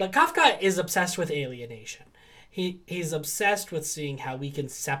 Right. But Kafka is obsessed with alienation. He's obsessed with seeing how we can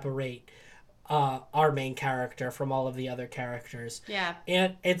separate our main character from all of the other characters. Yeah.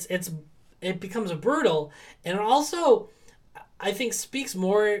 And it becomes brutal, and it also, I think, speaks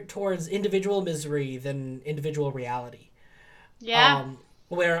more towards individual misery than individual reality. Yeah.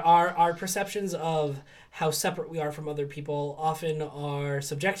 Where our perceptions of how separate we are from other people often are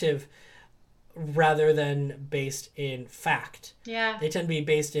subjective rather than based in fact. Yeah. They tend to be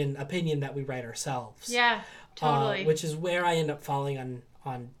based in opinion that we write ourselves. Yeah, totally. Which is where I end up falling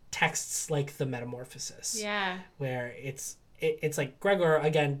on texts like the Metamorphosis. Yeah. Where it's like Gregor,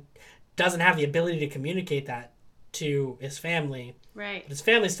 again, doesn't have the ability to communicate that to his family. Right. But his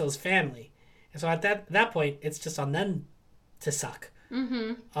family's still his family. And so at that point, it's just on them to suck.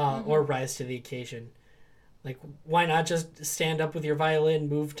 Or rise to the occasion. Like, why not just stand up with your violin,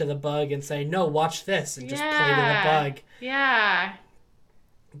 move to the bug, and say, no, watch this, and just play to the bug. Yeah.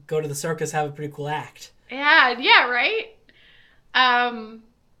 Go to the circus, have a pretty cool act. Yeah, right? Yeah,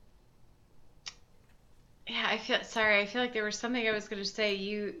 I feel like there was something I was going to say.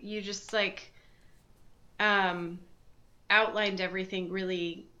 You just, like, outlined everything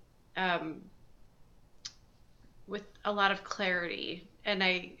really, with a lot of clarity, and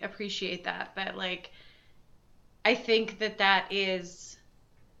I appreciate that. But, like, I think that is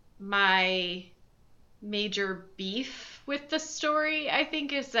my major beef with the story, I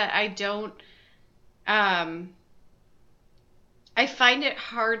think, is that I don't, I find it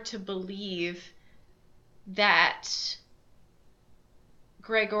hard to believe that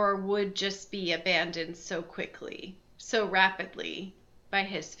Gregor would just be abandoned so quickly, so rapidly by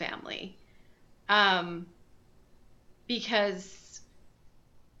his family. Because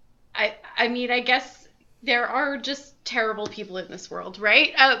I mean, I guess there are just terrible people in this world,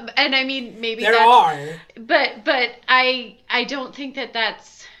 right? And I mean, maybe there are, but I don't think that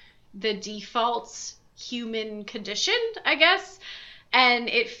that's the default human condition, I guess. And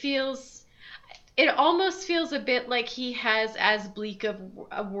it almost feels a bit like he has as bleak of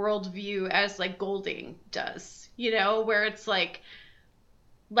a worldview as like Golding does, you know, where it's like,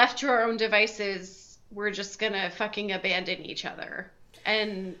 left to our own devices, we're just gonna fucking abandon each other.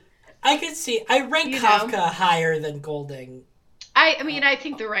 And I could see, I rank Kafka higher than Golding. I mean, I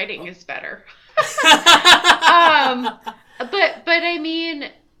think the writing is better. But I mean,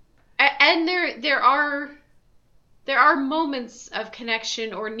 and there are moments of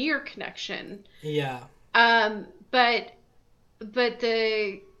connection or near connection. Yeah. But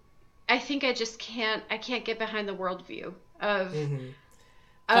I think I can't get behind the worldview of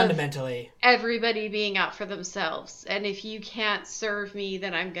fundamentally everybody being out for themselves, and if you can't serve me,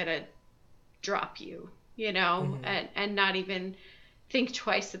 then I'm gonna drop you, you know, and not even think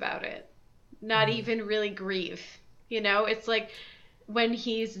twice about it, not even really grieve, you know. It's like when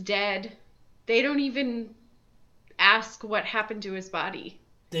he's dead, they don't even ask what happened to his body.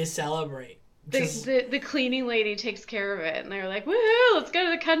 They celebrate. The cleaning lady takes care of it, and they're like, woohoo, let's go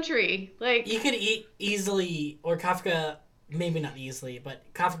to the country. Like, you could easily, or Kafka, maybe not easily, but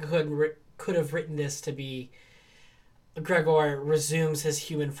Kafka could have written this to be Gregor resumes his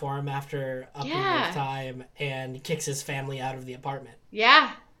human form after a period of time and kicks his family out of the apartment.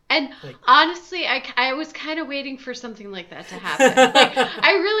 Yeah. And honestly, I was kind of waiting for something like that to happen. Like,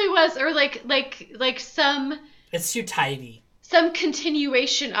 I really was. Or like some... It's too tidy. Some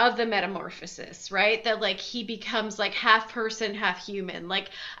continuation of the metamorphosis, right? That, like, he becomes, like, half person, half human. Like,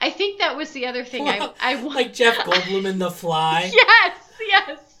 I think that was the other thing I wanted. Like Jeff Goldblum in The Fly. Yes.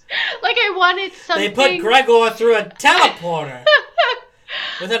 Like, I wanted something... They put Gregor through a teleporter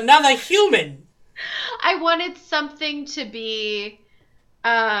with another human. I wanted something to be...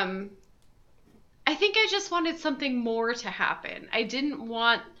 I think I just wanted something more to happen. I didn't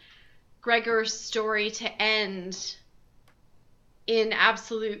want Gregor's story to end in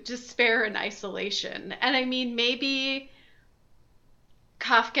absolute despair and isolation. And I mean, maybe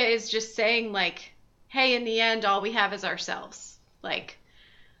Kafka is just saying, like, hey, in the end, all we have is ourselves. Like,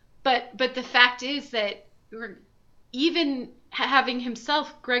 but the fact is that even having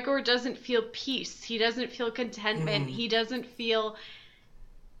himself, Gregor doesn't feel peace. He doesn't feel contentment. He doesn't feel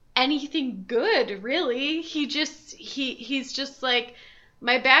anything good, really. He's just like,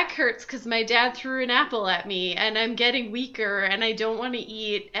 my back hurts because my dad threw an apple at me, and I'm getting weaker, and I don't want to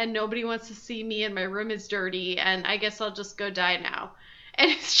eat, and nobody wants to see me, and my room is dirty, and I guess I'll just go die now.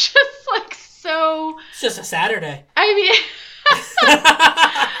 And it's just like so... It's just a Saturday. I mean...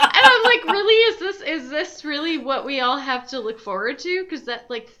 And I'm like, really? Is this really what we all have to look forward to? Because that,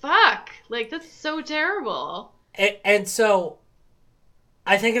 like, fuck. Like, that's so terrible. And so,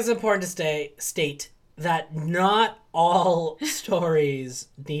 I think it's important to state that not all stories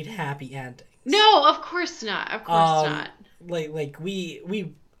need happy endings. No, of course not. Of course not. Like we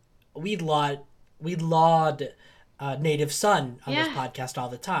laud Native Son on this podcast all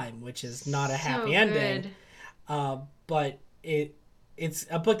the time, which is not a happy ending. But it's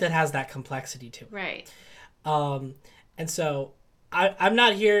a book that has that complexity to it. Right. And so I'm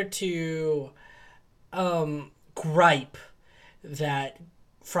not here to gripe that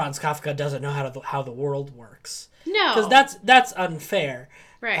Franz Kafka doesn't know how the world works. No. Because that's unfair.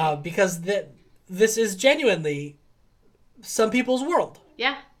 Right. Because this is genuinely some people's world.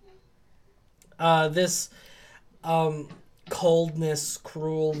 Yeah. This coldness,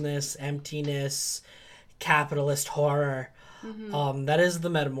 cruelness, emptiness, capitalist horror, that is the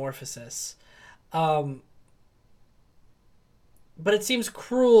Metamorphosis. But it seems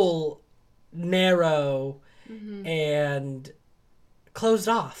cruel, narrow, and closed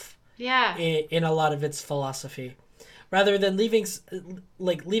off. Yeah. In a lot of its philosophy. Rather than leaving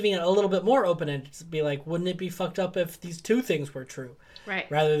it a little bit more open-ended, to be like, wouldn't it be fucked up if these two things were true? Right.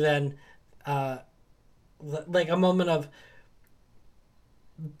 Rather than, like a moment of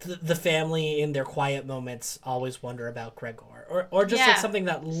the family in their quiet moments always wonder about Gregor, or just like something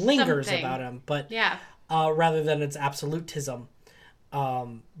that lingers about him, but rather than its absolutism,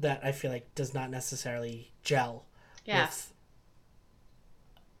 that I feel like does not necessarily gel with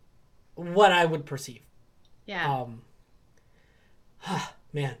what I would perceive. Yeah.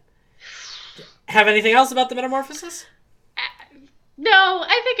 Man. Have anything else about the Metamorphosis? No,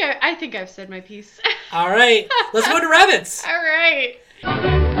 I think I've said my piece. All right, let's go to rabbits. All right.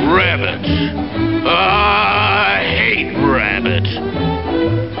 Rabbits. I hate rabbits.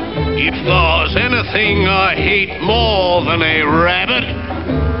 If there's anything I hate more than a rabbit,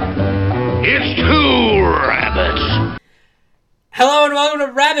 it's two rabbits. Hello and welcome to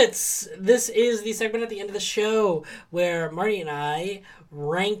Rabbits. This is the segment at the end of the show where Marty and I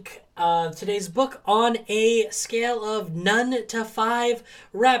rank today's book on a scale of none to 5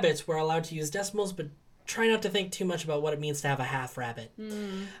 rabbits. We're allowed to use decimals, but try not to think too much about what it means to have a half rabbit.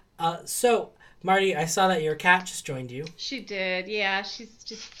 So, Marty, I saw that your cat just joined you. She did, yeah. She's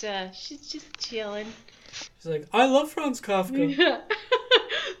just chilling. She's like, I love Franz Kafka. Yeah.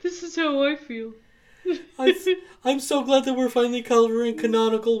 This is how I feel. I'm so glad that we're finally covering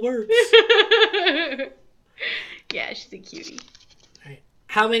canonical works. Yeah, she's a cutie. All right.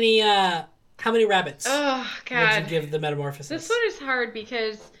 How many rabbits would you give the Metamorphosis? This one is hard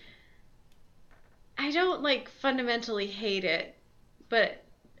because I don't fundamentally hate it, but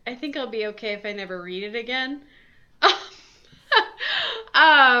I think I'll be okay if I never read it again.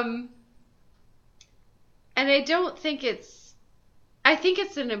 And I don't think I think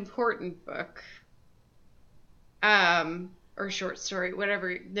it's an important book. Or short story,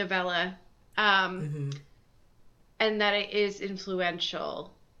 whatever, novella, and that it is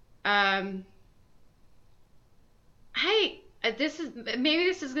influential. This is going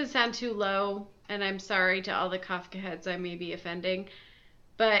to sound too low, and I'm sorry to all the Kafka heads I may be offending,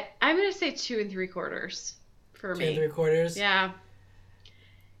 but I'm going to say 2 3/4 for me. 2 3/4? Yeah.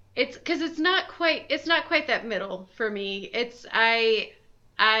 It's because it's not quite that middle for me. I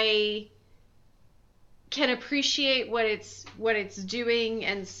can appreciate what it's doing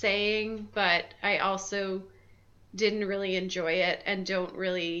and saying, but I also didn't really enjoy it and don't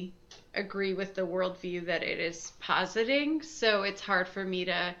really agree with the worldview that it is positing, so it's hard for me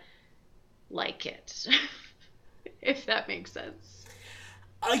to like it. If that makes sense.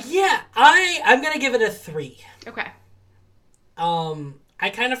 Yeah, I'm gonna give it a 3. Okay. I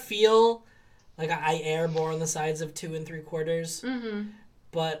kind of feel like I err more on the sides of 2 3/4.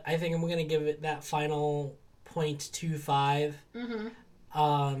 But I think I'm going to give it that final 0.25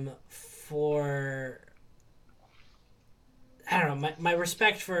 for, I don't know, my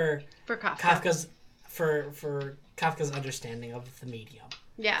respect for Kafka. for Kafka's understanding of the medium.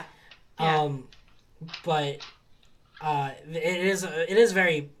 Yeah. But it is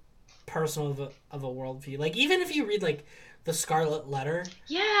very personal of a worldview. Like, even if you read The Scarlet Letter,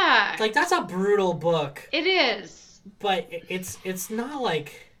 that's a brutal book. It is. But it's not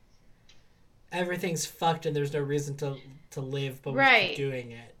like everything's fucked and there's no reason to live, but we keep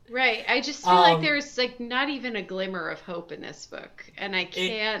doing it. Right. I just feel like there's not even a glimmer of hope in this book, and I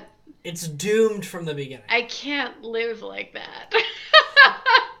can't. It's doomed from the beginning. I can't live like that.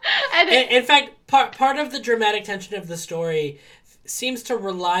 In fact, part of the dramatic tension of the story seems to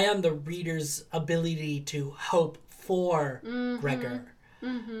rely on the reader's ability to hope for Gregor.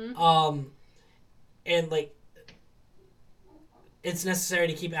 And like, it's necessary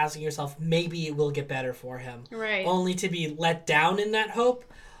to keep asking yourself, maybe it will get better for him. Right. Only to be let down in that hope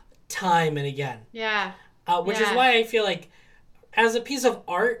time and again. Yeah. Which is why I feel like, as a piece of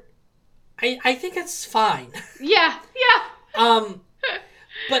art, I think it's fine. Yeah.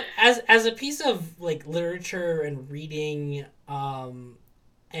 But as a piece of like literature and reading,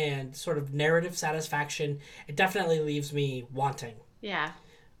 and sort of narrative satisfaction, it definitely leaves me wanting. Yeah.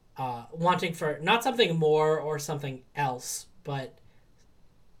 Wanting for not something more or something else, but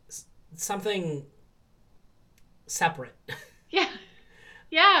something separate. Yeah.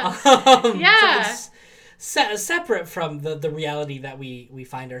 Yeah. Yeah. Separate from the reality that we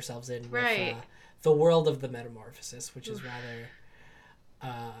find ourselves in. Right. With, the world of the Metamorphosis, which is rather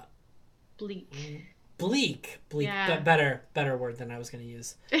bleak. Yeah. Better word than I was going to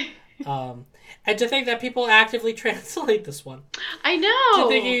use. And to think that people actively translate this one. I know. To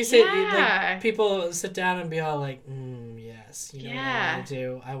think you say, like, people sit down and be all like, yes, you know what I want to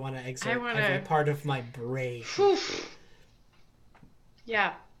do? I want to exert every part of my brain.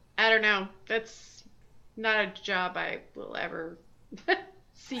 Yeah. I don't know. That's not a job I will ever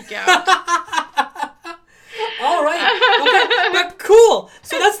seek out. All right. Okay. But cool.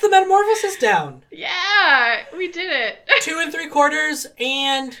 So that's the Metamorphosis down. Yeah. We did it. 2 3/4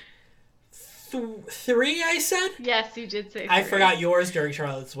 and 3, I said? Yes, you did say 3. I forgot yours during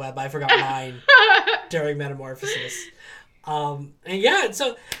Charlotte's Web. I forgot mine during Metamorphosis. And yeah,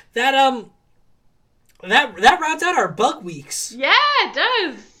 so that rounds out our bug weeks. Yeah, it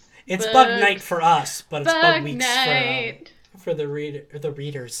does. It's bug night for us, but it's bug weeks for the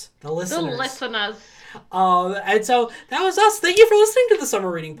readers, the listeners. The listeners. And so that was us. Thank you for listening to the Summer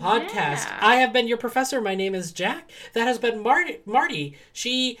Reading Podcast. Yeah. I have been your professor. My name is Jack. That has been Marty.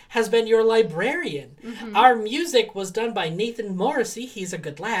 She has been your librarian. Our music was done by Nathan Morrissey. He's a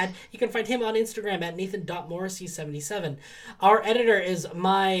good lad. You can find him on Instagram at nathan.morrissey77. Our editor is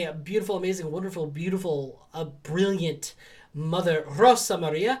my beautiful, amazing, wonderful, beautiful, brilliant mother, Rosa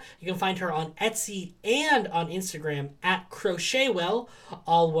Maria. You can find her on Etsy and on Instagram at Crocheywell,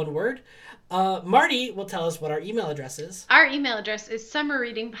 all one word. Marty will tell us what our email address is. Our email address is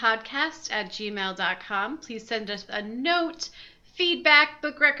summerreadingpodcast@gmail.com. Please send us a note, feedback,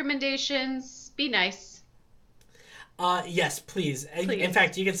 book recommendations. Be nice. Yes, please. In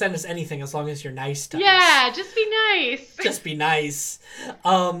fact, you can send us anything as long as you're nice to us. Yeah, just be nice. Just be nice.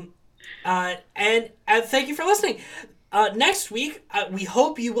 And thank you for listening. Next week, we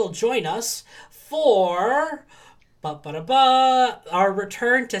hope you will join us for our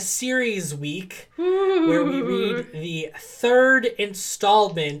return to series week, where we read the 3rd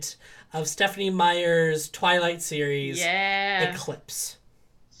installment of Stephanie Meyer's Twilight series, Eclipse.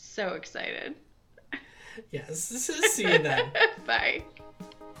 So excited. Yes, see you then. Bye.